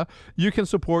Australia, you can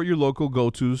support your local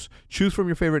go-tos. Choose from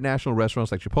your favorite national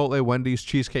restaurants like Chipotle, Wendy's,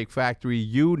 Cheesecake Factory,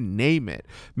 you name it.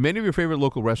 Many of your favorite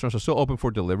local restaurants are still open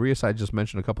for delivery, as I just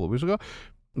mentioned a couple of minutes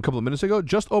ago.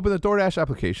 Just open the DoorDash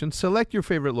application, select your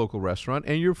favorite local restaurant,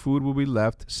 and your food will be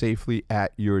left safely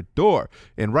at your door.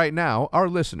 And right now, our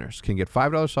listeners can get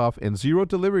 $5 off and 0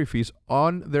 delivery fees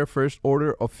on their first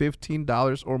order of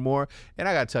 $15 or more. And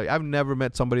I gotta tell you, I've never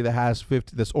met somebody that has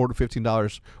that's ordered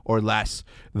 $15 or less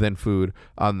than food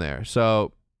on there.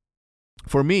 So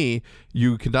for me,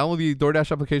 you can download the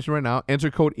DoorDash application right now. Enter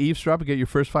code EAVESDROP and get your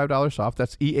first $5 off.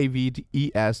 That's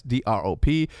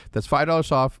EAVESDROP. That's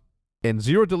 $5 off and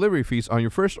 0 delivery fees on your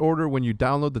first order when you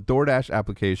download the DoorDash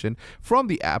application from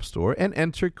the App Store and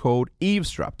enter code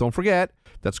EAVESDROP. Don't forget,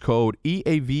 that's code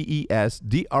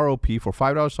EAVESDROP for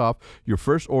 $5 off your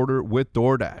first order with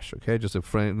DoorDash. Okay, just a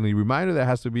friendly reminder that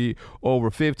has to be over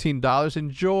 $15.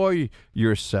 Enjoy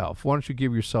yourself. Why don't you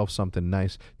give yourself something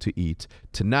nice to eat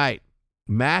tonight?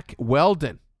 Mack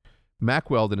Weldon.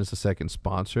 Mack Weldon is the second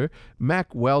sponsor.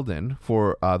 Mack Weldon,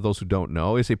 for those who don't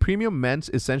know, is a premium men's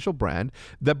essential brand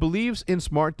that believes in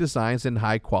smart designs and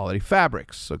high-quality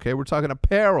fabrics. Okay, we're talking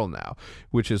apparel now,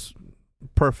 which is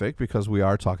perfect because we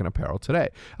are talking apparel today.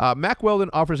 Mack Weldon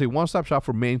offers a one-stop shop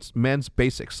for men's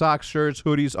basic socks, shirts,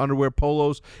 hoodies, underwear,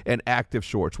 polos, and active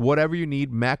shorts. Whatever you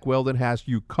need, Mack Weldon has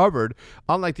you covered,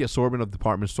 unlike the assortment of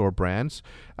department store brands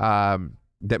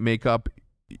that make up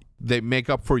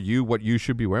for you what you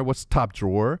should be wearing. What's top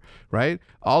drawer, right?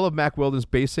 All of Mack Weldon's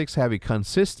basics have a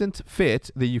consistent fit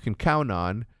that you can count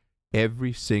on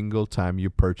every single time you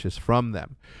purchase from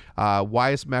them.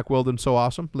 Why is Mack Weldon so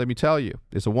awesome? Let me tell you.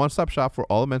 It's a one-stop shop for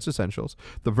all men's essentials.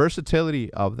 The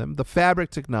versatility of them, the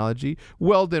fabric technology,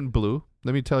 Weldon Blue.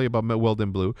 Let me tell you about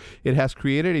Weldon Blue. It has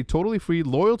created a totally free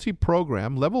loyalty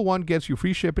program. Level 1 gets you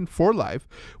free shipping for life.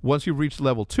 Once you've reached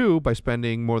level 2 by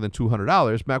spending more than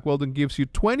 $200, Mack Weldon gives you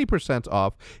 20%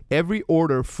 off every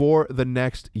order for the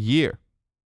next year.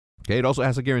 Okay, it also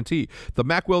has a guarantee. The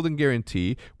Mack Weldon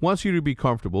guarantee wants you to be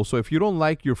comfortable. So if you don't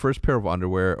like your first pair of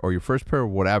underwear or your first pair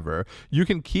of whatever, you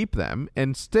can keep them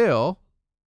and still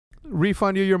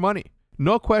refund you your money.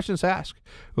 No questions asked.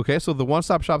 Okay, so the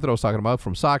one-stop shop that I was talking about,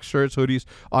 from socks, shirts, hoodies,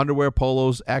 underwear,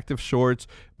 polos, active shorts,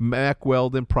 Mack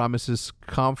Weldon promises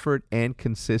comfort and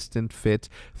consistent fit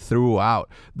throughout.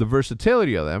 The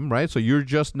versatility of them, right? So you're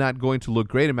just not going to look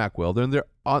great in Mack Weldon. Their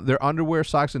underwear,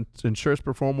 socks, and shirts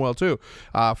perform well too.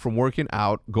 From working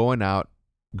out, going to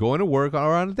work,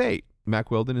 or on a date, Mack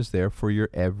Weldon is there for your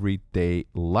everyday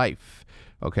life.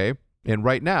 Okay, and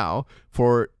right now,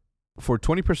 for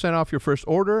 20% off your first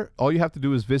order, all you have to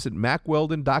do is visit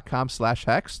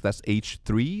mackweldon.com/hex, that's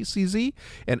H3CZ,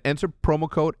 and enter promo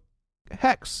code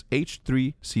HEX,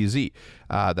 H3CZ.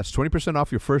 That's 20%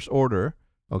 off your first order,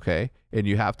 okay? And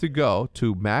you have to go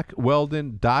to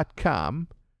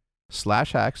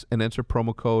mackweldon.com/hex and enter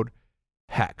promo code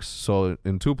HEX. So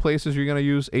in 2 places you're going to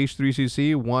use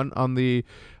H3CC, one on the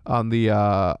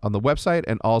website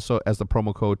and also as the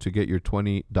promo code to get your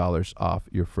 $20 off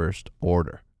your first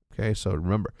order. Okay, so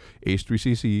remember,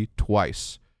 H3CC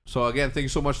twice. So again, thank you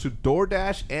so much to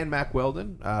DoorDash and Mack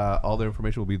Weldon. All their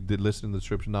information will be listed in the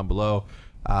description down below.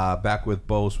 Back with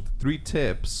BoZe with 3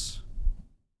 tips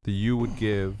that you would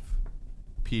give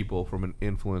people from an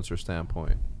influencer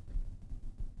standpoint.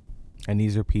 And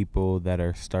these are people that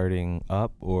are starting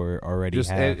up or already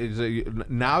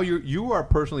have. Now you are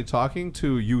personally talking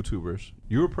to YouTubers.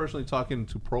 You are personally talking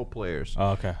to pro players.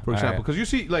 Oh, okay. For example, because you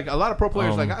see, like, a lot of pro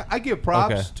players, like I give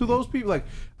props to those people, like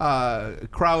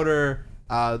Crowder,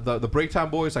 the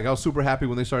Breaktime Boys. Like, I was super happy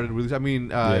when they started to release. I mean,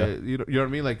 you know what I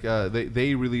mean? Like,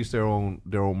 they released their own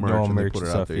merch and they put it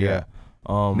out there. Yeah.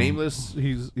 Nameless,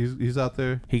 he's out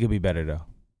there. He could be better though.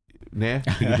 Nah,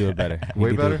 he can do it better.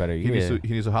 Way better. He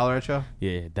needs to holler at y'all.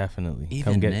 Yeah, definitely.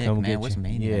 Even Nick, man. What's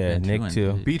Maniac? Yeah, Nick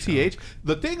too. BTH.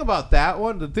 The thing about that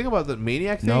one, the thing about the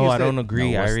Maniac thing. No, is I don't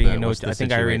agree. I already know. I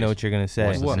think I already know what you're gonna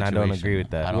say, and I don't agree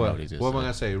with that. I don't know what he's what am I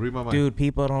gonna say? Read my mind. Dude,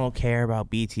 people don't care about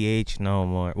BTH no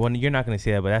more. Well, you're not gonna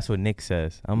say that, but that's what Nick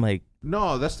says. I'm like,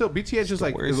 no, that's still BTH is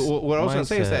like. What I was gonna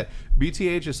say is that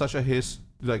BTH is such a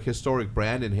historic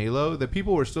brand in Halo that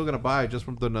people were still gonna buy just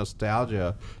from the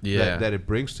nostalgia that it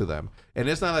brings to them. And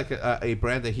it's not like a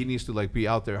brand that he needs to like be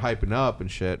out there hyping up and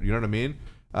shit. You know what I mean?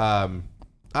 I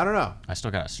don't know. I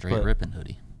still got a straight ripping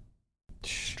hoodie.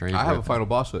 Straight. I have a Final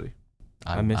Boss hoodie.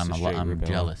 I'm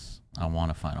jealous. I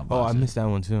want a Final Boss. Oh, I missed that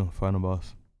one too. Final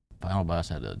Boss. Final Boss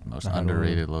had the most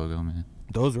underrated logo, man.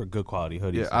 Those were good quality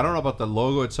hoodies. Yeah, I don't know about the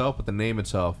logo itself, but the name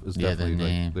itself is definitely the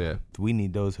name. We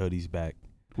need those hoodies back.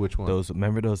 Which one?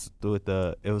 Remember those with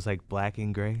it was like black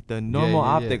and gray, the normal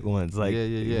optic ones. Like,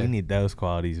 we need those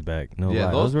qualities back. No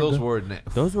lie. Those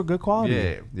were good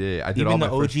quality. Yeah. I did even all the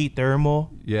my OG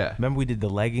thermal. Yeah. Remember we did the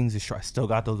leggings. I still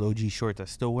got those OG shorts. I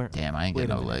still wear. Damn, I ain't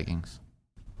getting no leggings.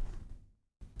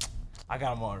 I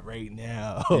got them on right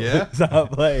now. Yeah.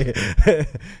 Stop playing.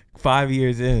 5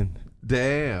 years in.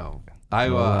 Damn.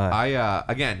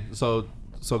 Again. So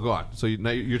go on. So now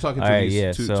you're talking to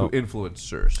to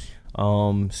influencers.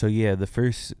 So yeah, the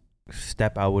first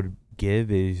step I would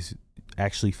give is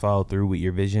actually follow through with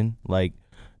your vision. Like,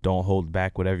 don't hold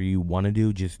back. Whatever you want to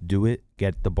do, just do it.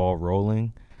 Get the ball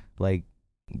rolling. Like,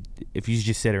 if you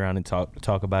just sit around and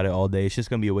talk about it all day, it's just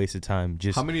gonna be a waste of time.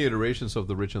 Just how many iterations of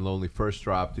the Rich and Lonely first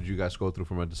drop did you guys go through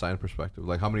from a design perspective?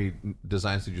 Like, how many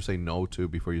designs did you say no to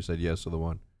before you said yes to the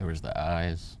one? There was the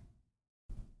eyes.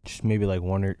 Just maybe like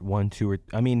one, two, or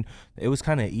I mean, it was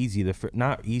kind of easy.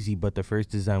 Not easy, but the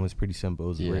first design was pretty simple. It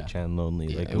was Rich and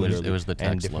Lonely. Yeah, like it was the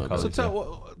text logo. So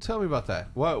tell me about that.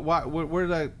 Where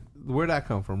did that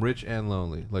come from? Rich and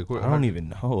Lonely. Like, I don't even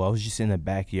know. I was just in the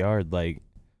backyard, like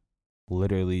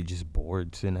literally just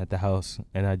bored sitting at the house,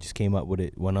 and I just came up with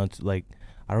it. Went on to, like,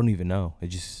 I don't even know. It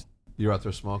just you're out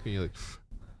there smoking. You're like,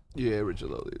 yeah, Rich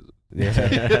and Lonely.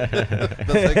 Yeah.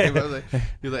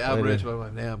 You're like, I'm rich, but I'm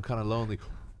like, damn, I'm kind of lonely.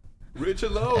 Rich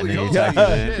and Lonely.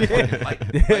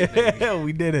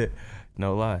 We did it.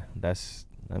 No lie.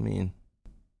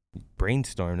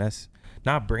 Brainstorm. That's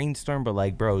not brainstorm, but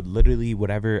like, bro, literally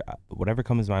whatever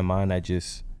comes to my mind, I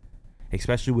just,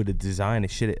 especially with the design,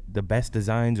 the best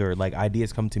designs or like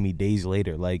ideas come to me days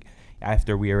later. Like,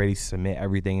 after we already submit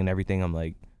everything, I'm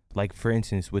like for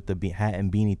instance, with the hat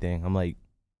and beanie thing, I'm like,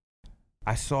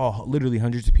 I saw literally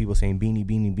hundreds of people saying beanie,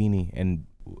 beanie, beanie, and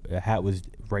a hat was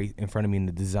right in front of me in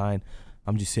the design.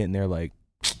 I'm just sitting there like,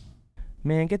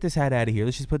 man, get this hat out of here.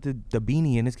 Let's just put the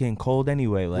beanie in. It's getting cold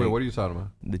anyway. Like, wait, what are you talking about?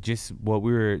 The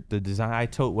design.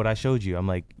 What I showed you. I'm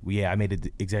like, I made an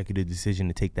executive decision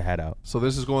to take the hat out. So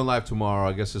this is going live tomorrow.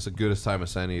 I guess it's a good time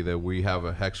as any that we have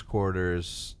a hex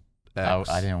quarters. I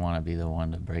didn't want to be the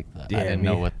one to break that. Yeah, I didn't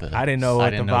know what the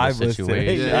vibe was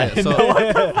today.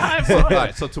 All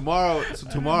right. So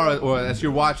tomorrow, or as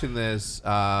you're watching this, when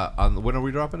are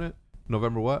we dropping it?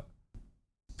 November what?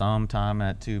 Sometime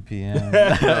at 2 p.m.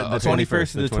 The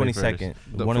 21st to the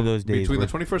 22nd. One of those days. Between the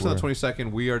 21st and the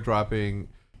 22nd, we are dropping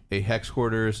a Hex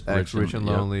Quarters X Rich and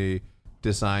Lonely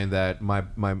design that my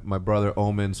brother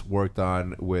Omens worked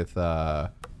on with.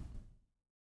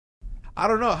 I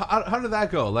don't know. How did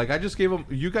that go? Like, I just gave him.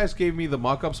 You guys gave me the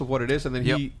mock-ups of what it is, and then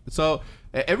he. So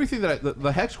everything that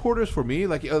the Hex Quarters for me,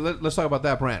 like, let's talk about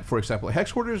that brand for example.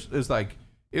 Hex Quarters is like.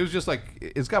 It was just like,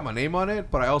 it's got my name on it,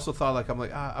 but I also thought like, I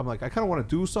kind of want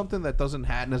to do something that doesn't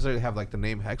necessarily have like the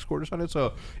name Hex Quarters on it.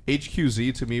 So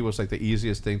HQZ to me was like the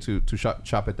easiest thing to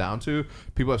chop it down to.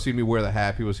 People have seen me wear the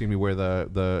hat. People have seen me wear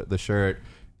the shirt.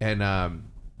 And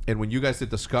when you guys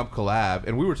did the Scump collab,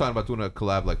 and we were talking about doing a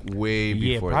collab like way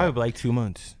before probably that. like 2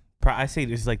 months. I say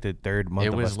this is like the third month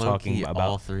of us talking about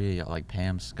all three, like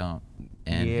Pam, Scump,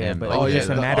 and him. But it's just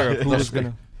a matter of who was going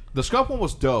to... The Scump one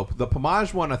was dope. The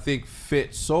Pomage one, I think,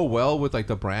 fit so well with like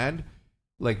the brand,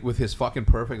 like with his fucking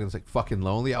perfect and it's like fucking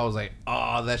lonely. I was like,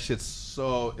 oh, that shit's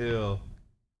so ill.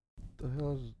 The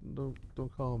hell is,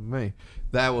 don't call me.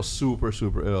 That was super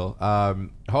ill. How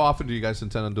often do you guys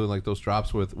intend on doing like those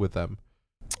drops with them?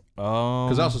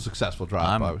 Because that was a successful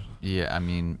drop. Yeah, I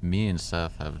mean, me and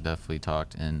Seth have definitely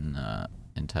talked in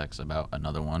text about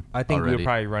another one. I think we were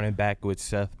probably running back with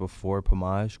Seth before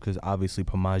Pomage, because obviously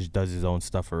Pomage does his own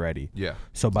stuff already. Yeah.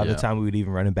 So by the time we would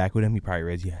even run it back with him, he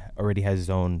probably already has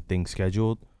his own thing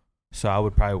scheduled. So I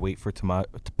would probably wait for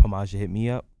Pomage to hit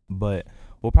me up. But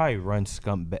we'll probably run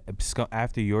Scump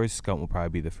after yours. Scump will probably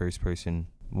be the first person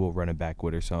we'll run it back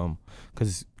with or something.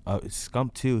 Because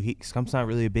Scump too, Scump's not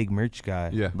really a big merch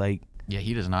guy. Yeah. Like, yeah,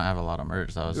 he does not have a lot of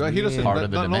merch. That was he doesn't, part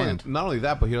of the demand. Not only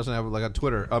that, but he doesn't have like a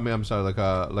Twitter. I mean, I'm sorry, like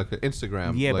an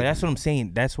Instagram. Yeah, like, but that's what I'm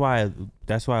saying. That's why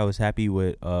I was happy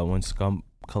with when Scump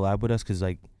collab with us, because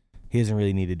like he doesn't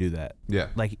really need to do that. Yeah.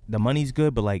 Like the money's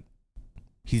good, but like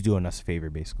he's doing us a favor,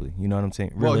 basically. You know what I'm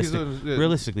saying?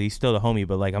 Realistically, he's still the homie,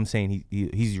 but like I'm saying,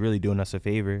 he's really doing us a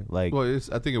favor. Like, well,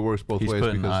 I think it works both ways. He's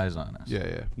putting because, eyes on us.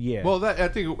 Yeah. Well, I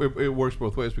think it works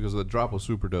both ways because the drop was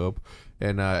super dope,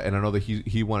 and I know that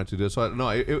he wanted to do it. So no,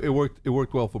 it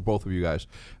worked well for both of you guys.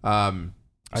 I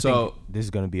think this is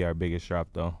gonna be our biggest drop,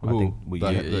 though. I think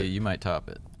you might top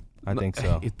it. I think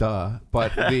so.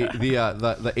 But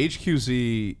the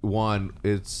HQZ one,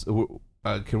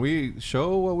 Can we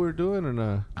show what we're doing or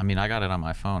not? I mean, I got it on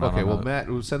my phone. Okay, I don't well, know.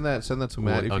 Matt, send that to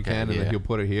Matt if you okay, can, and yeah. then he'll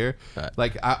put it here. But-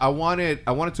 Like, I wanted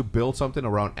to build something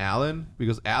around Alan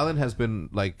because Alan has been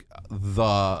like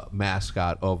the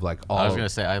mascot of like all. I was gonna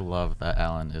say I love that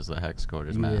Alan is the Hex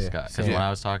Quarters mascot because same. when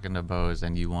I was talking to BoZe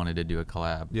and you wanted to do a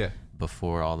collab, Yeah.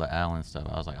 before all the Allen stuff,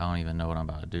 I was like, I don't even know what I'm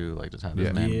about to do. Like, just have this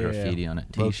Yeah. man Yeah. graffiti on a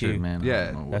Low-key. T-shirt, man. I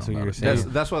Yeah. don't know That's I'm what you about were to saying. do.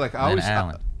 That's why like I And always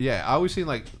Alan. I always seen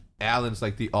like Alan's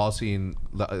like the all-seeing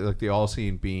like the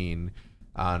all-seeing being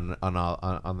on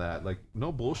that, like,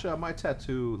 no bullshit. I might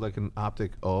tattoo like an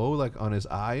optic O like on his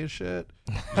eye and shit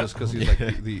just because he's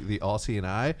like the all-seeing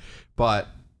eye. But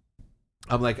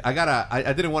I'm like,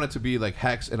 I didn't want it to be like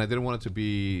Hex, and I didn't want it to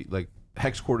be like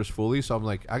Hex Quarters fully, so I'm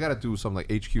like, I gotta do some like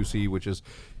HQC, which is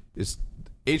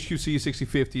HQC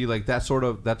 6050, like that sort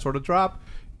of drop.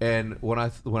 And when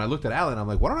I looked at Alan, I'm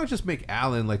like, why don't I just make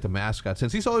Alan like the mascot?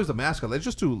 Since he's always the mascot, let's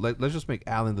just make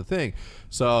Alan the thing.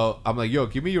 So I'm like, yo,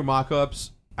 give me your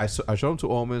mock-ups. I showed him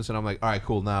to Omens, and I'm like, all right,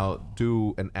 cool. Now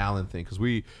do an Alan thing, because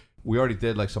we already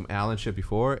did like some Alan shit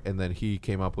before, and then he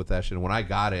came up with that shit. And when I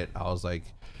got it, I was like,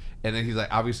 and then he's like,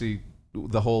 obviously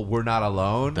the whole "we're not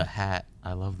alone." The hat.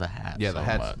 I love the hat. Yeah, so the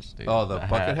hat's- much, dude. oh, the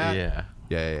bucket hat? Yeah.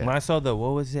 Yeah. When I saw what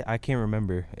was it? I can't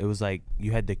remember. It was like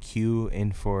you had the Q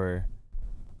in for,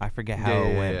 I forget how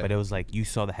it went, but it was like you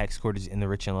saw the Hex Quarters in the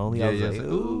Rich and Lonely. I was like,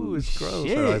 ooh, it's gross.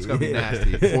 shit. It's gonna be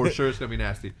nasty. For sure, it's gonna be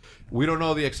nasty. We don't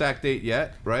know the exact date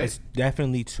yet, right? It's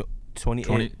definitely 20,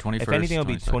 21st, if anything, it'll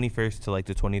be 22nd. 21st to like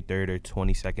the 23rd or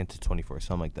 22nd to 24th,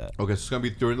 something like that. Okay, so it's gonna be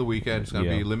during the weekend. It's gonna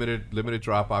Yeah. be limited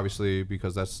drop, obviously,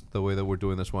 because that's the way that we're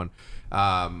doing this one.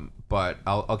 But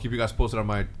I'll keep you guys posted on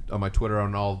my Twitter,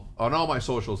 on all my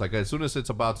socials. Like, as soon as it's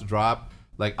about to drop,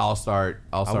 like I'll start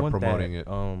promoting it.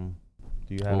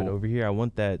 Do you have it Oh. over here? I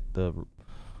want I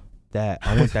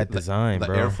want that design, the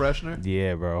bro. air freshener.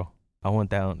 Yeah, bro. I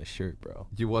want that on the shirt, bro.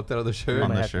 You want that on the shirt? I On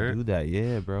might the have shirt? to do that,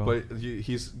 yeah, bro. But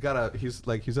he's at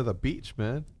the beach,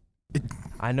 man.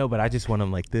 I know, but I just want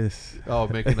him like this. Oh,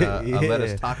 making a Yeah.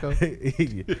 lettuce taco.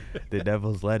 The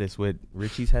devil's lettuce with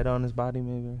Richie's head on his body,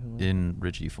 maybe. Or something. In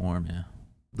Richie form, yeah.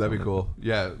 That'd be cool.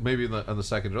 Yeah, maybe on the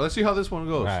second. Let's see how this one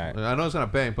goes. All right. I know it's gonna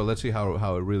bang, but let's see how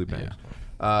it really bangs.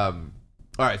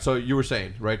 All right. So you were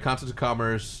saying, right? Content to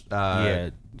commerce.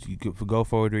 Yeah, you could go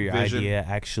forward with your Vision. idea,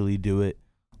 actually do it.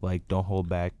 Like, don't hold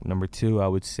back. Number 2, I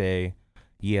would say,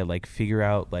 yeah, like figure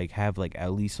out, like have like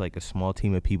at least like a small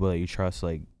team of people that you trust.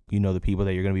 Like, you know, the people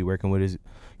that you're gonna be working with is,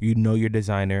 you know, your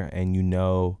designer, and you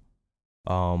know,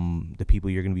 the people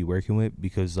you're gonna be working with.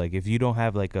 Because like if you don't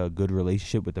have like a good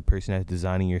relationship with the person that's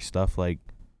designing your stuff, like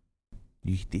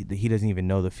he doesn't even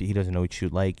know he doesn't know what you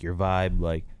like, your vibe.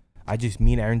 Like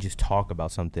me and Aaron just talk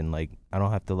about something. Like I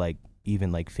don't have to like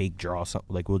even like fake draw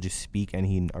something. Like we'll just speak and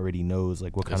he already knows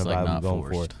like what kind It's of like vibe I'm not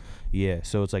going forced. for. Yeah,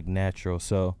 so it's like natural.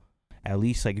 So at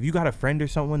least like if you got a friend or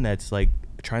someone that's like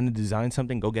trying to design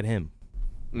something, go get him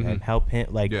and help him.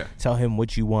 Like Yeah. tell him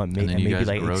what you want, And then and you maybe guys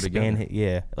like grow expand.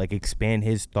 together. Like expand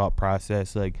his thought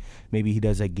process. Like maybe he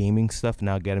does like gaming stuff.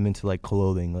 Now get him into like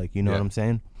clothing. Like you know Yeah. what I'm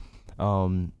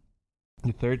saying.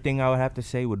 The third thing I would have to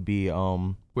say would be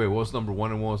Wait, what was number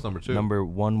 1 and what was number 2? Number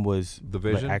 1 was The like,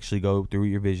 vision? actually go through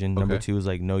your vision. Number Okay. 2 is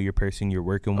like know your person you're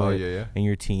working Oh, with yeah. and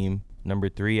your team. Number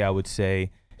 3 I would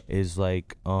say is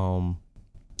like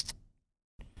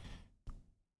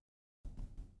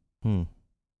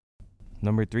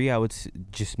Number 3 I would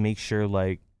just make sure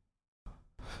like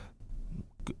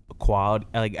quality,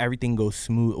 like everything goes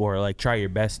smooth, or like try your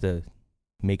best to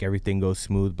make everything go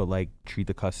smooth, but like treat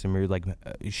the customer, like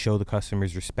show the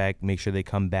customers respect, make sure they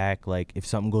come back. Like if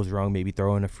something goes wrong, maybe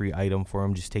throw in a free item for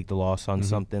them, just take the loss on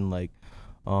something. Like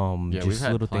Yeah, just we've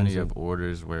had little plenty things of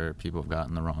orders where people have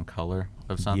gotten the wrong color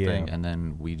of something, Yeah. and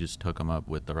then we just took them up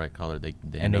with the right color. They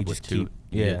and end they up with just two,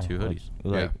 keep two hoodies.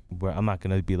 like where I'm not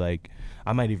gonna be like,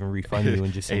 I might even refund you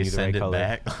and just send Hey, you the send right it color.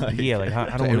 back. Like- Yeah, like I So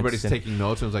don't want everybody's to taking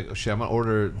notes and it's like, oh, shit, I'm gonna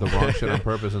order the wrong shit on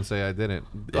purpose and say I didn't.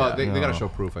 Yeah. They gotta No. show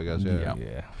proof, I guess. Yeah.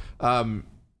 Yeah.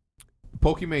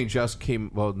 Pokimane just came.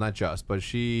 Well, not just, but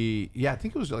she. Yeah, I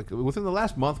think it was like within the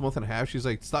last month and a half. She's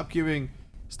like, stop giving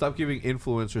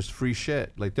influencers free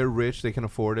shit. Like they're rich, they can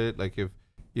afford it. Like if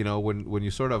you know when you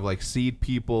sort of like seed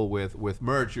people with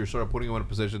merch, you're sort of putting them in a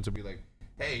position to be like,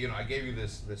 hey, you know, I gave you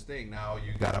this thing. Now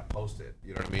you gotta post it.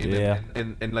 You know what I mean? Yeah.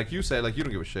 And like you said, like you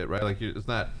don't give a shit, right? Like it's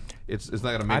not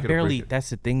gonna make I it. barely. Or break it. That's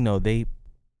the thing, though. They,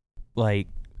 like,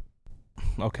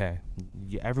 okay,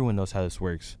 everyone knows how this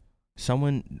works.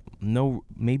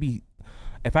 Maybe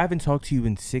if I haven't talked to you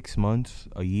in 6 months,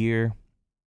 a year,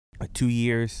 or 2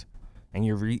 years, and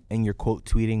you're quote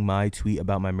tweeting my tweet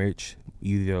about my merch,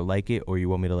 you either like it or you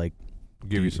want me to like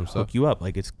give you some stuff. Hook you up.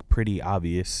 Like, it's pretty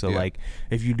obvious. So like,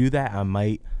 if you do that, I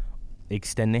might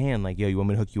extend the hand. Like, yo, you want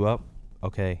me to hook you up?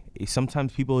 Okay.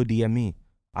 Sometimes people will DM me.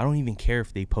 I don't even care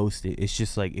if they post it. It's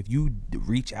just like, if you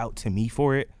reach out to me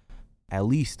for it, at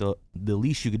least the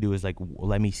least you could do is like,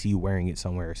 let me see you wearing it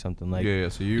somewhere or something. Like,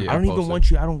 So you. I don't even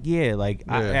want you. I don't. Like,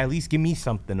 at least give me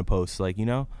something to post. Like, you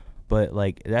know. But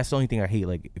like, that's the only thing I hate.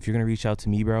 Like, if you're gonna reach out to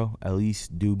me, bro, at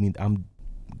least do me.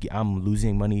 I'm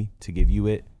losing money to give you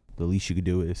it. The least you could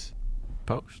do is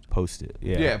post it.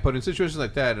 Yeah, but in situations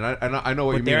like that, and I know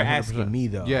what you mean. But they're 100%. asking me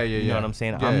though. You know what I'm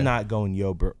saying? Yeah, I'm not going,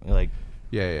 yo, bro. Like.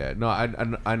 Yeah. No,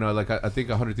 I know. Like, I think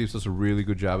 100 Thieves does a really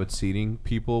good job at seeding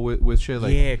people with shit.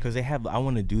 Like, yeah, because they have. I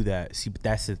want to do that. See, but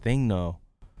that's the thing, though.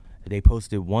 They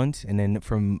posted once, and then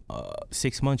from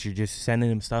 6 months, you're just sending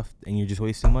them stuff, and you're just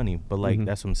wasting money. But like,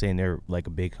 that's what I'm saying. They're like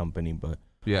a big company, but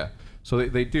yeah. So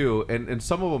they do, and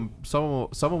some of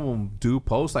them do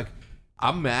post. Like,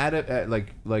 I'm mad at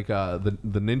the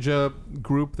Ninja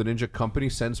group, the Ninja company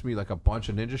sends me like a bunch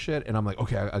of Ninja shit, and I'm like,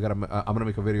 okay, I'm gonna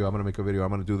make a video, I'm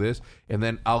gonna do this, and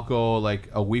then I'll go like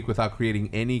a week without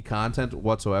creating any content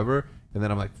whatsoever, and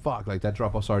then I'm like, fuck, like that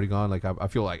drop off's already gone. Like I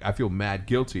feel mad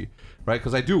guilty, right?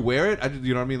 Because I do wear it,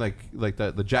 you know what I mean, like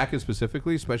the jacket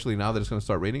specifically, especially now that it's gonna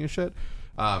start raining and shit.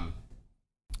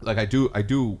 Like I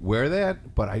do wear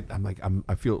that, but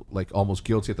I feel like almost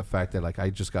guilty at the fact that like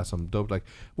I just got some dope. Like,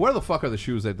 where the fuck are the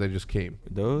shoes that they just came?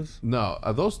 those. No,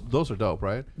 those are dope,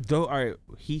 right? Though, all right.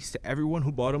 Everyone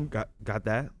who bought them got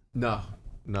that. No,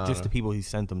 Just the people he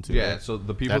sent them to. Yeah, right? so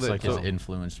the people That's that like his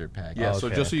influencer package. yeah. Oh, So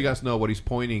okay, just so you guys know what he's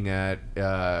pointing at,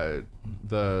 the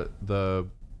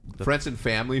friends and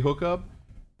family hookup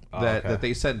that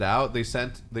they send out. They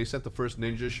sent the first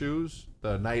Ninja shoes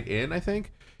the night in, I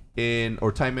think.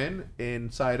 Time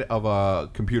inside of a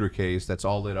computer case that's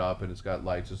all lit up and it's got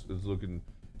lights. It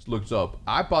looks up.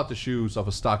 I bought the shoes off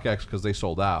of StockX because they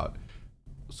sold out.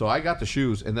 So I got the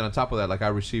shoes, and then on top of that, like I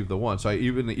received the one. So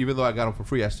even though I got them for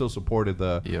free, I still supported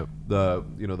the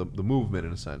movement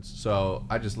in a sense. So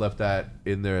I just left that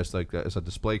in there as like as a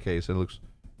display case, and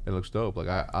it looks dope. Like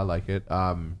I like it.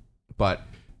 But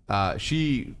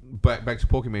she back to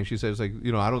Pokemon. She says like,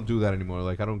 I don't do that anymore.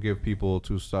 Like I don't give people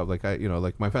to stuff. Like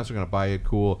like my fans are gonna buy it.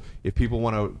 Cool. If people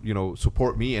want to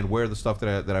support me and wear the stuff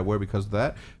that I wear because of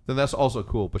that, then that's also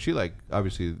cool. But she like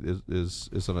obviously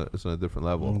is on a different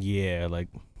level. Yeah, like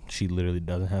she literally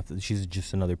doesn't have to. She's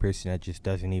just another person that just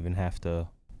doesn't even have to.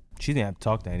 She didn't have to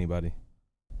talk to anybody.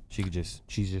 She Cut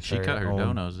her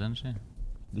donos, didn't she?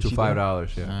 Did To she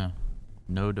 $5, yeah.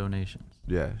 No donations.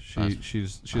 Yeah,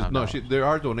 she's there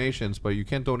are donations, but you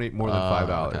can't donate more than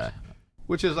 $5. Okay.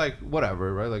 Which is like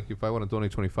whatever, right? Like if I want to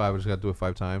donate 25, I just got to do it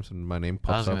 5 times, and my name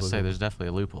pops up. I was gonna say there's definitely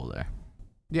a loophole there.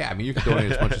 Yeah, I mean you can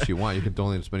donate as much as you want. You can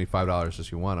donate as many $5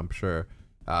 as you want, I'm sure.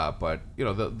 But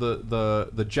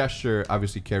the gesture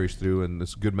obviously carries through, and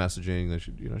it's good messaging. That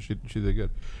she did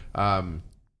good. I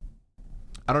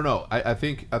don't know. I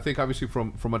think obviously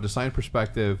from a design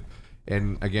perspective.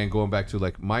 And again, going back to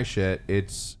like my shit,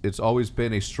 it's always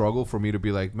been a struggle for me to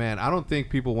be like, man, I don't think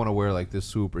people want to wear like this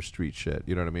super street shit.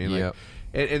 You know what I mean? Yep.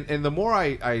 Like, and the more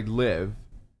I live,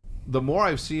 the more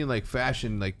I've seen like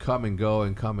fashion like come and go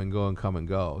and come and go and come and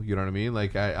go. You know what I mean?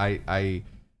 Like I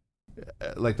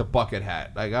like the bucket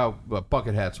hat. Like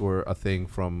bucket hats were a thing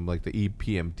from like the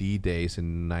EPMD days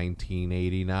in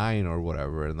 1989 or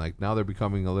whatever, and like now they're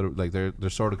becoming a little like they're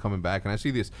sort of coming back. And I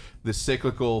see this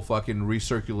cyclical fucking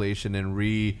recirculation and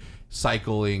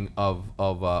recycling of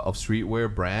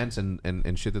streetwear brands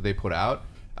and shit that they put out.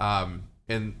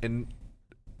 And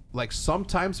like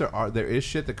sometimes there is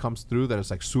shit that comes through that is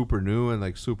like super new and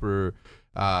like super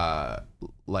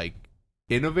like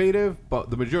innovative, but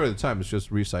the majority of the time it's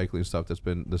just recycling stuff that's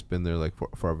been there like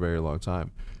for a very long time.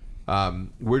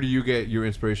 Where do you get your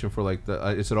inspiration for like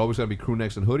is it always gonna be crew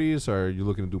necks and hoodies, or are you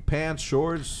looking to do pants,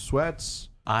 shorts, sweats?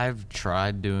 I've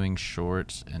tried doing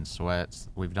shorts and sweats.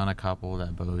 We've done a couple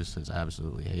that MBoZe has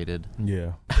absolutely hated.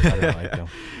 Yeah, I didn't like them.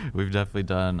 We've definitely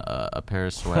done a pair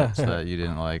of sweats that you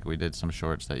didn't like. We did some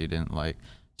shorts that you didn't like.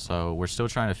 So we're still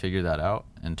trying to figure that out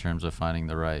in terms of finding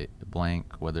the right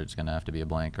blank, whether it's going to have to be a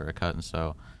blank or a cut and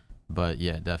sew. But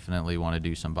yeah, definitely want to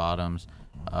do some bottoms.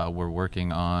 We're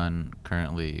working on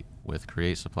currently with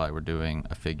Create Supply, we're doing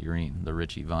a figurine, the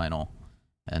Richie vinyl.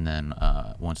 And then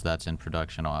once that's in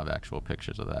production, I'll have actual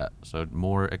pictures of that. So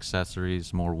more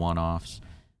accessories, more one-offs,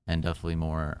 and definitely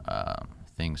more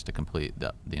things to complete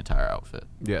the entire outfit.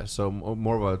 Yeah, so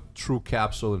more of a true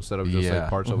capsule instead of just like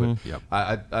parts of it. Yep.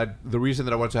 I the reason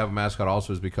that I wanted to have a mascot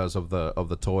also is because of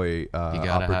the toy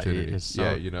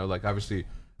opportunity. Like obviously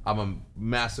I'm a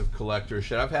massive collector.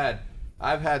 Shit,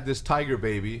 I've had this tiger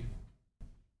baby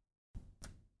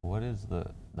What is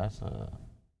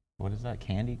what is that,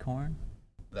 candy corn?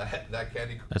 That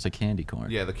candy. That's a candy corn.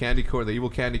 Yeah, the candy corn, the evil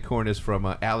candy corn is from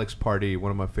Alex Pardee,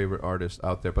 one of my favorite artists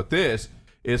out there. But this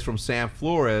is from Sam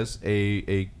Flores.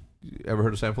 Ever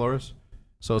heard of Sam Flores?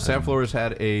 So Sam Flores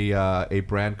had a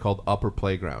brand called Upper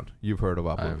Playground. You've heard of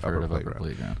Upper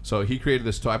Playground. So he created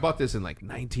this toy. I bought this in like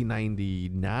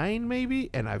 1999 maybe,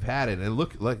 and I've had it. And it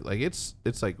look like it's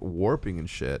like warping and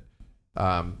shit.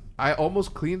 I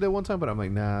almost cleaned it one time, but I'm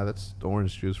like, nah, that's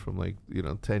orange juice from like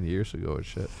 10 years ago and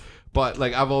shit. But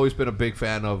like I've always been a big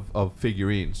fan of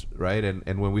figurines, right?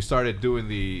 And when we started doing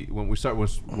when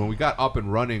we got up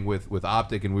and running with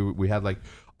Optic, and we had like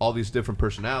all these different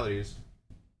personalities.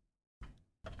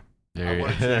 I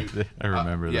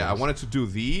remember those. Yeah, I wanted to do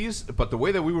these, but the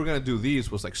way that we were going to do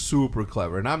these was like super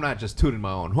clever. And I'm not just tooting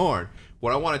my own horn.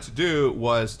 What I wanted to do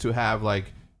was to have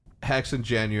like Hex in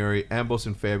January, MBoZe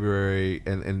in February,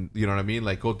 and you know what I mean?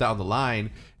 Like go down the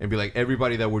line and be like,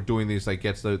 everybody that we're doing these like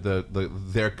gets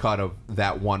their cut of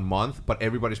that 1 month, but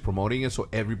everybody's promoting it, so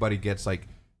everybody gets like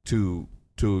to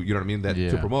you know what I mean,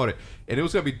 to promote it. And it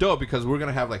was gonna be dope because we're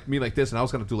gonna have like me like this, and I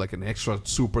was gonna do like an extra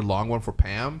super long one for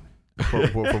Pam. for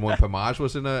when Pamaj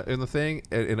was in the thing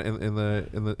in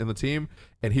the team,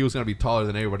 and he was gonna be taller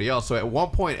than everybody else. So at one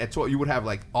point at 12, you would have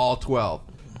like all 12,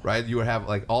 right? You would have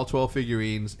like all 12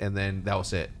 figurines, and then that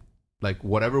was it. Like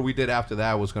whatever we did after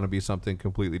that was gonna be something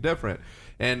completely different.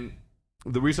 And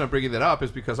the reason I'm bringing that up is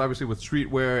because obviously with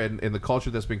streetwear and the culture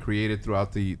that's been created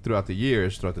throughout the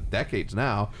years, throughout the decades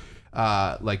now.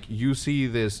 Like you see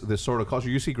this sort of culture.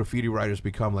 You see graffiti writers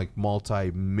become like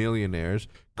multi-millionaires.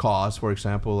 Cause, for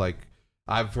example, like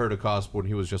I've heard of Cause when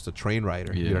he was just a train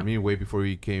writer. You know what I mean? Way before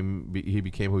he became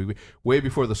who he, way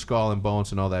before the Skull and Bones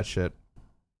and all that shit.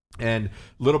 And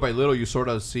little by little, you sort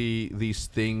of see these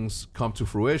things come to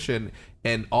fruition,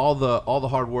 and all the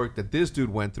hard work that this dude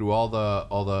went through, all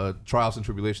the trials and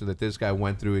tribulations that this guy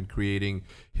went through in creating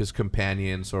his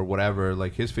companions or whatever,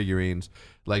 like his figurines,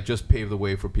 like just paved the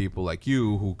way for people like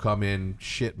you who come in.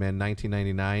 Shit, man,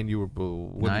 1999, you were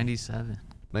 97.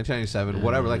 1997,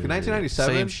 whatever. Like in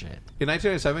 1997, same shit. In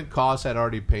 1997, Cos had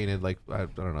already painted like I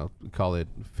don't know, call it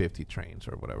 50 trains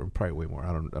or whatever. Probably way more.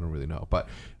 I don't really know. But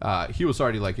he was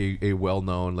already like a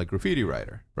well-known like graffiti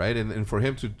writer, right? And for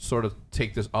him to sort of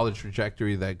take this other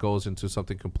trajectory that goes into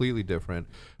something completely different,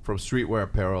 from streetwear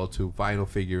apparel to vinyl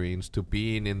figurines to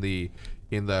being in the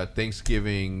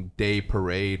Thanksgiving Day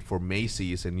parade for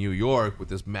Macy's in New York with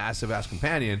this massive ass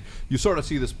companion, you sort of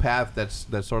see this path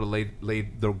that sort of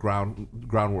laid the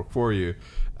groundwork for you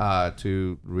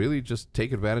to really just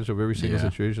take advantage of every single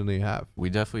situation that you have. We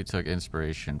definitely took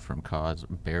inspiration from Cause.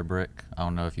 Bear Brick. I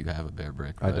don't know if you have a Bear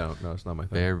Brick. I don't. No, it's not my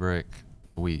thing. Bear Brick.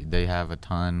 They have a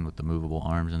ton with the movable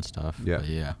arms and stuff. Yeah. But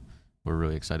yeah. We're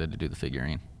really excited to do the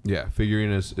figurine. Yeah,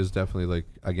 figurine is definitely like,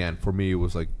 again, for me it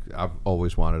was like I've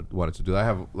always wanted to do that. I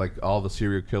have like all the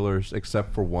serial killers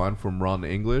except for one from Ron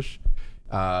English.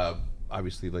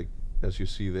 Obviously, like as you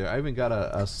see there, I even got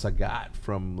a Sagat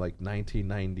from like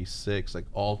 1996. Like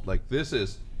all like this.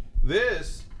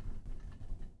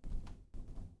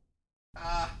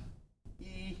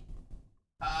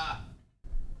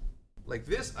 Like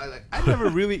this, I never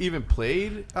really even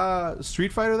played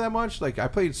Street Fighter that much. Like I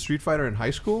played Street Fighter in high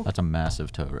school. That's a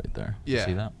massive toe right there. Yeah. You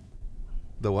see that?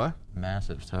 The what?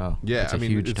 Massive toe. Yeah, It's a I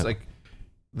mean, huge it's toe. like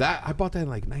that. I bought that in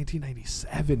like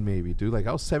 1997, maybe, dude. Like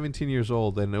I was 17 years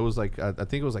old, and it was like I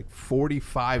think it was like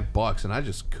 $45, and I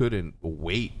just couldn't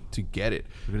wait to get it.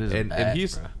 And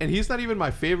he's not even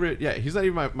my favorite. Yeah, he's not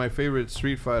even my favorite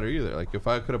Street Fighter either. Like if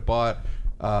I could have bought,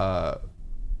 I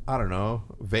don't know,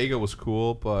 Vega was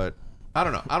cool, but. I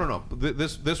don't know.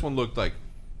 This one looked like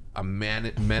a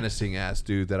menacing ass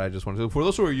dude that I just wanted to. For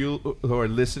those who are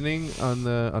listening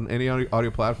on any audio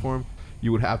platform,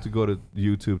 you would have to go to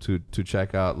YouTube to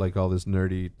check out like all this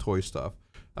nerdy toy stuff.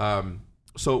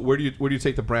 So where do you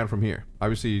take the brand from here?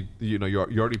 Obviously,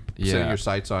 you're already setting your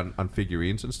sights on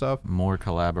figurines and stuff. More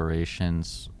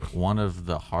collaborations. One of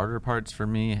the harder parts for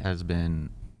me has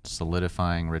been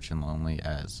solidifying Rich and Lonely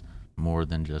as more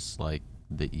than just like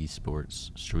the esports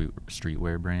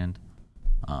streetwear brand.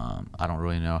 I don't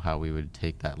really know how we would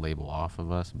take that label off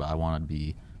of us, but I want to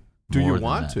be. Do more you than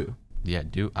want that. to? Yeah,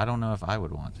 I don't know if I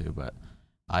would want to, but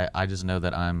I just know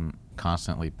that I'm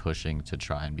constantly pushing to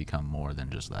try and become more than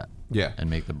just that. Yeah. And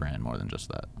make the brand more than just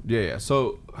that. Yeah.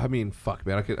 So I mean, fuck,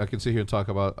 man, I can sit here and talk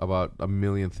about a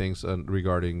million things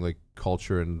regarding like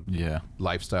culture and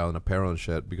lifestyle and apparel and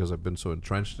shit because I've been so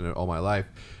entrenched in it all my life.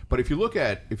 But if you look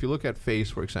at Face,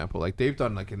 for example, like they've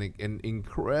done like an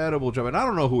incredible job, and I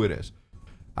don't know who it is.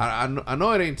 I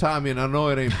know it ain't Tommy, and I know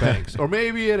it ain't Banks, or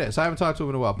maybe it is. I haven't talked to him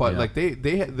in a while, but like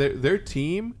their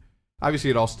team. obviously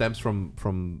it all stems from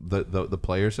the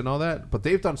players and all that, but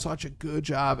they've done such a good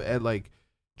job at like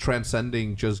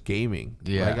transcending just gaming.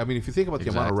 Yeah. Like, I mean, if you think about the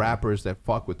amount of rappers that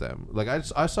fuck with them, like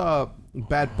I saw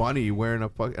Bad Bunny wearing a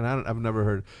fuck, and I've never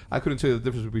heard. I couldn't tell you the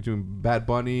difference between Bad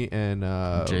Bunny and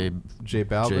J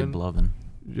Balvin.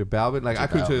 J Balvin, like I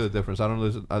couldn't tell you the difference. I don't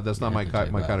listen. That's not my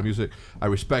kind of music. I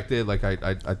respect it. Like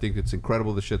I think it's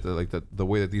incredible the shit that like the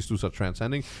way that these dudes are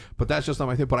transcending. But that's just not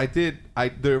my thing. But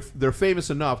they're famous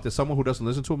enough that someone who doesn't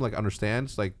listen to them like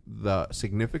understands like the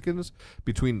significance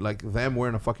between like them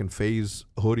wearing a fucking FaZe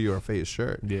hoodie or a FaZe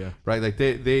shirt. Yeah. Right. Like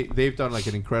they've done like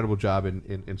an incredible job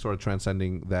in sort of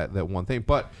transcending that one thing.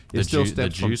 But it still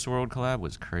stems the Juice WRLD collab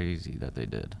was crazy that they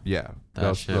did. Yeah.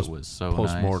 That shit was so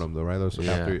post-mortem nice. though, right? That was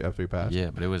after he passed. Yeah,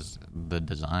 but the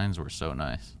designs were so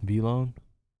nice. V-Lone?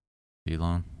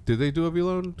 V-Lone? Did they do a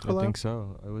V-Lone collab? I think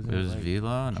so. It was like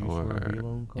V-Lone or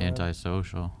V-Lone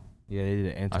Antisocial. Yeah, they did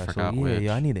an Antisocial. I forgot which.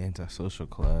 Yeah, I need an Antisocial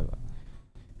collab.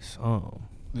 So.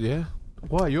 Yeah.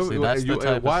 Why why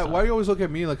are you always looking at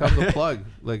me like I'm the plug?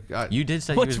 Like you did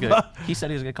say he was gonna. He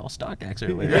said he was gonna call StockX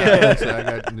earlier. Yeah, so I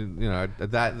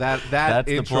got, that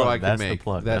intro I can make.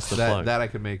 That's the plug. That I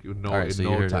can make in no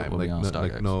time,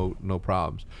 like no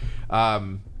problems.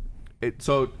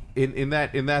 So in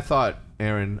that thought,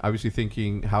 Aaron, obviously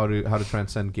thinking how to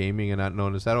transcend gaming and not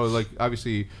known as that, or like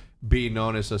obviously being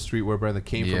known as a streetwear brand that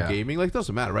came from gaming, like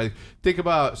doesn't matter, right? Think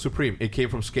about Supreme. It came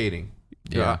from skating.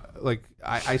 Yeah, like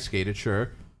I skated,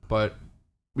 sure, but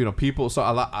you know, people. So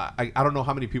a lot. I don't know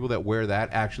how many people that wear that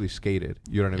actually skated.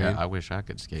 You know what I mean? I wish I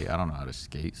could skate. I don't know how to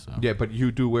skate. So yeah, but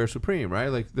you do wear Supreme, right?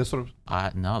 Like this sort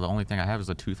of. No, the only thing I have is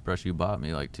a toothbrush you bought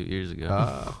me like 2 years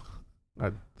ago.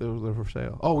 They're for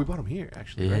sale. Oh, we bought them here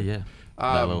actually. Yeah, right? yeah.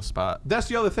 That little spot. That's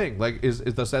the other thing. Like, does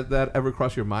that ever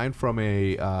cross your mind from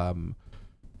a I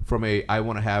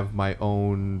want to have my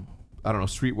own, I don't know,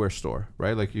 streetwear store,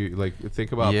 right? Like you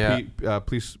think about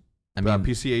PCH LA.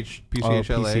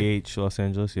 PCH Los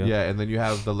Angeles, yeah. Yeah, and then you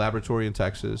have the laboratory in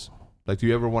Texas. Like, do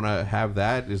you ever want to have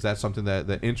that? Is that something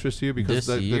that interests you? Because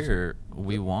this year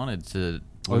we wanted to.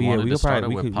 We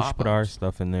should put our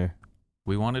stuff in there.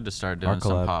 We wanted to start doing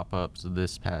some pop-ups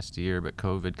this past year, but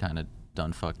COVID kind of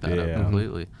done fucked that up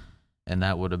completely. And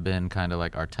that would have been kind of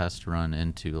like our test run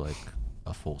into like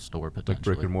a full store potentially. Like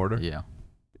brick and mortar? Yeah.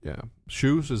 Yeah.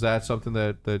 Shoes, is that something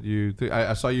that you think?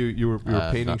 I saw you were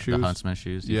painting shoes. The Huntsman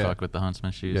shoes. You fuck with the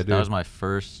Huntsman shoes. Yeah, that was my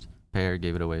first pair,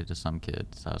 gave it away to some kid.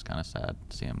 So I was kind of sad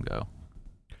to see him go.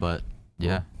 But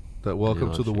yeah.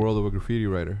 Welcome to the world of a graffiti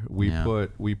writer. We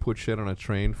put shit on a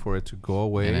train for it to go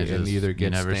away and either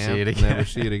get stamped, never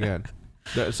see it again.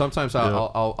 Sometimes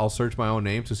I'll search my own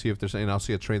name to see if there's anything. I'll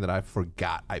see a train that I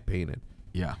forgot I painted.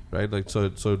 Yeah. Right. Like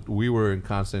so we were in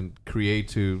constant create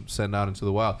to send out into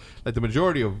the wild. Like the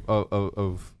majority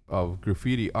of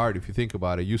graffiti art, if you think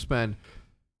about it, you spend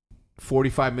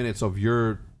 45 minutes of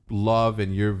your love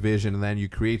and your vision, and then you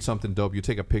create something dope. You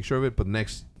take a picture of it, but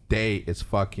next day it's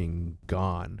fucking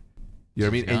gone. You know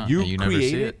what I mean? And you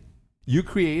create it. You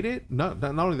create it. Not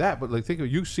only that, but like think of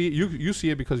you see it. You see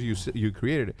it because you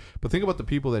created it. But think about the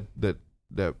people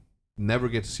that never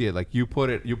get to see it. Like you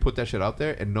put that shit out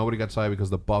there, and nobody got to see it because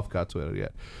the buff got to it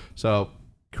yet. So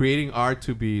creating art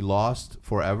to be lost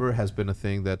forever has been a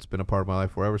thing that's been a part of my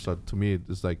life forever. So to me,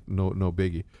 it's like no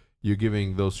biggie. You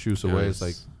giving those shoes away is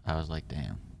like. I was like,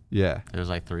 damn. Yeah. It was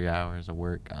like 3 hours of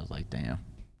work. I was like, damn,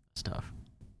 it's tough.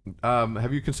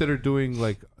 Have you considered doing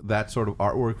like that sort of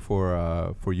artwork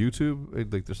for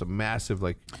YouTube? Like there's a massive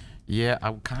like. Yeah,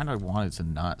 I kind of wanted to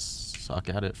not suck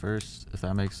at it first, if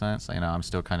that makes sense. You know, I'm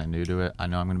still kind of new to it. I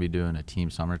know I'm going to be doing a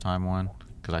Team Summertime one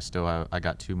because I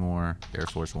got 2 more Air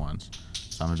Force Ones.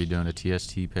 So I'm going to be doing a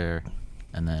TST pair,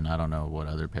 and then I don't know what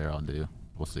other pair I'll do.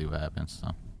 We'll see what happens.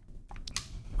 So.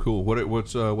 Cool.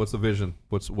 What's the vision?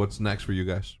 What's next for you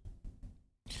guys?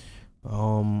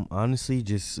 Honestly,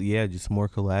 just more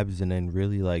collabs, and then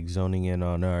really like zoning in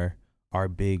on our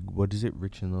big, what is it,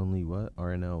 Rich and Lonely, what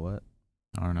RNL, what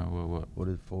I don't know what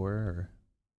is it for,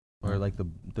 or like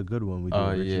the good one we do.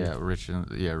 Oh Rich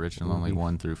and Lonely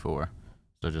 1 through 4.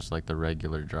 So just like the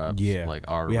regular drops, like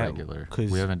our regular.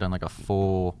 We haven't done like a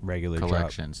full regular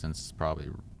collection drop since probably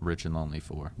Rich and Lonely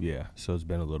 4. Yeah, so it's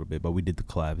been a little bit, but we did the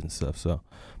collabs and stuff. So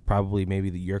probably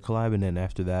maybe your collab, and then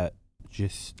after that,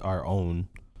 just our own.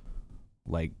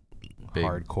 Like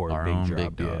hardcore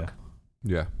big drop,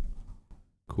 yeah.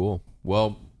 Cool.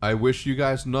 Well, I wish you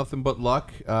guys nothing but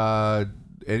luck.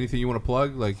 Anything you want to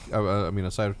plug? Like, I mean,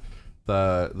 aside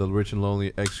the Rich and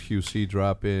Lonely XQC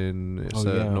drop in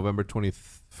November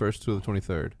 21st to the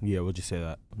 23rd. Yeah, we'll just say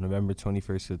that November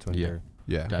 21st to the 23rd.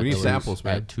 Yeah. That We need samples,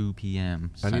 man. At 2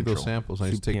 p.m. I need those samples. I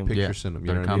need to take pictures in them.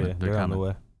 You know what I mean? They're on the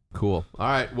way. Cool. All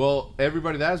right. Well,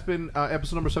 everybody, that has been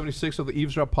episode number 76 of the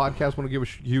Eavesdrop podcast. Want to give a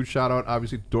huge shout out,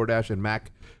 obviously, to DoorDash and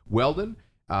Mac Weldon.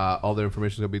 All their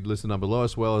information is going to be listed down below,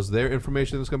 as well as their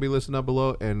information is going to be listed down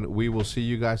below. And we will see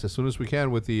you guys as soon as we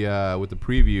can with the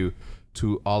preview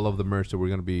to all of the merch that we're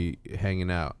going to be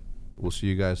hanging out. We'll see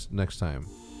you guys next time.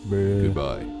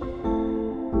 Goodbye.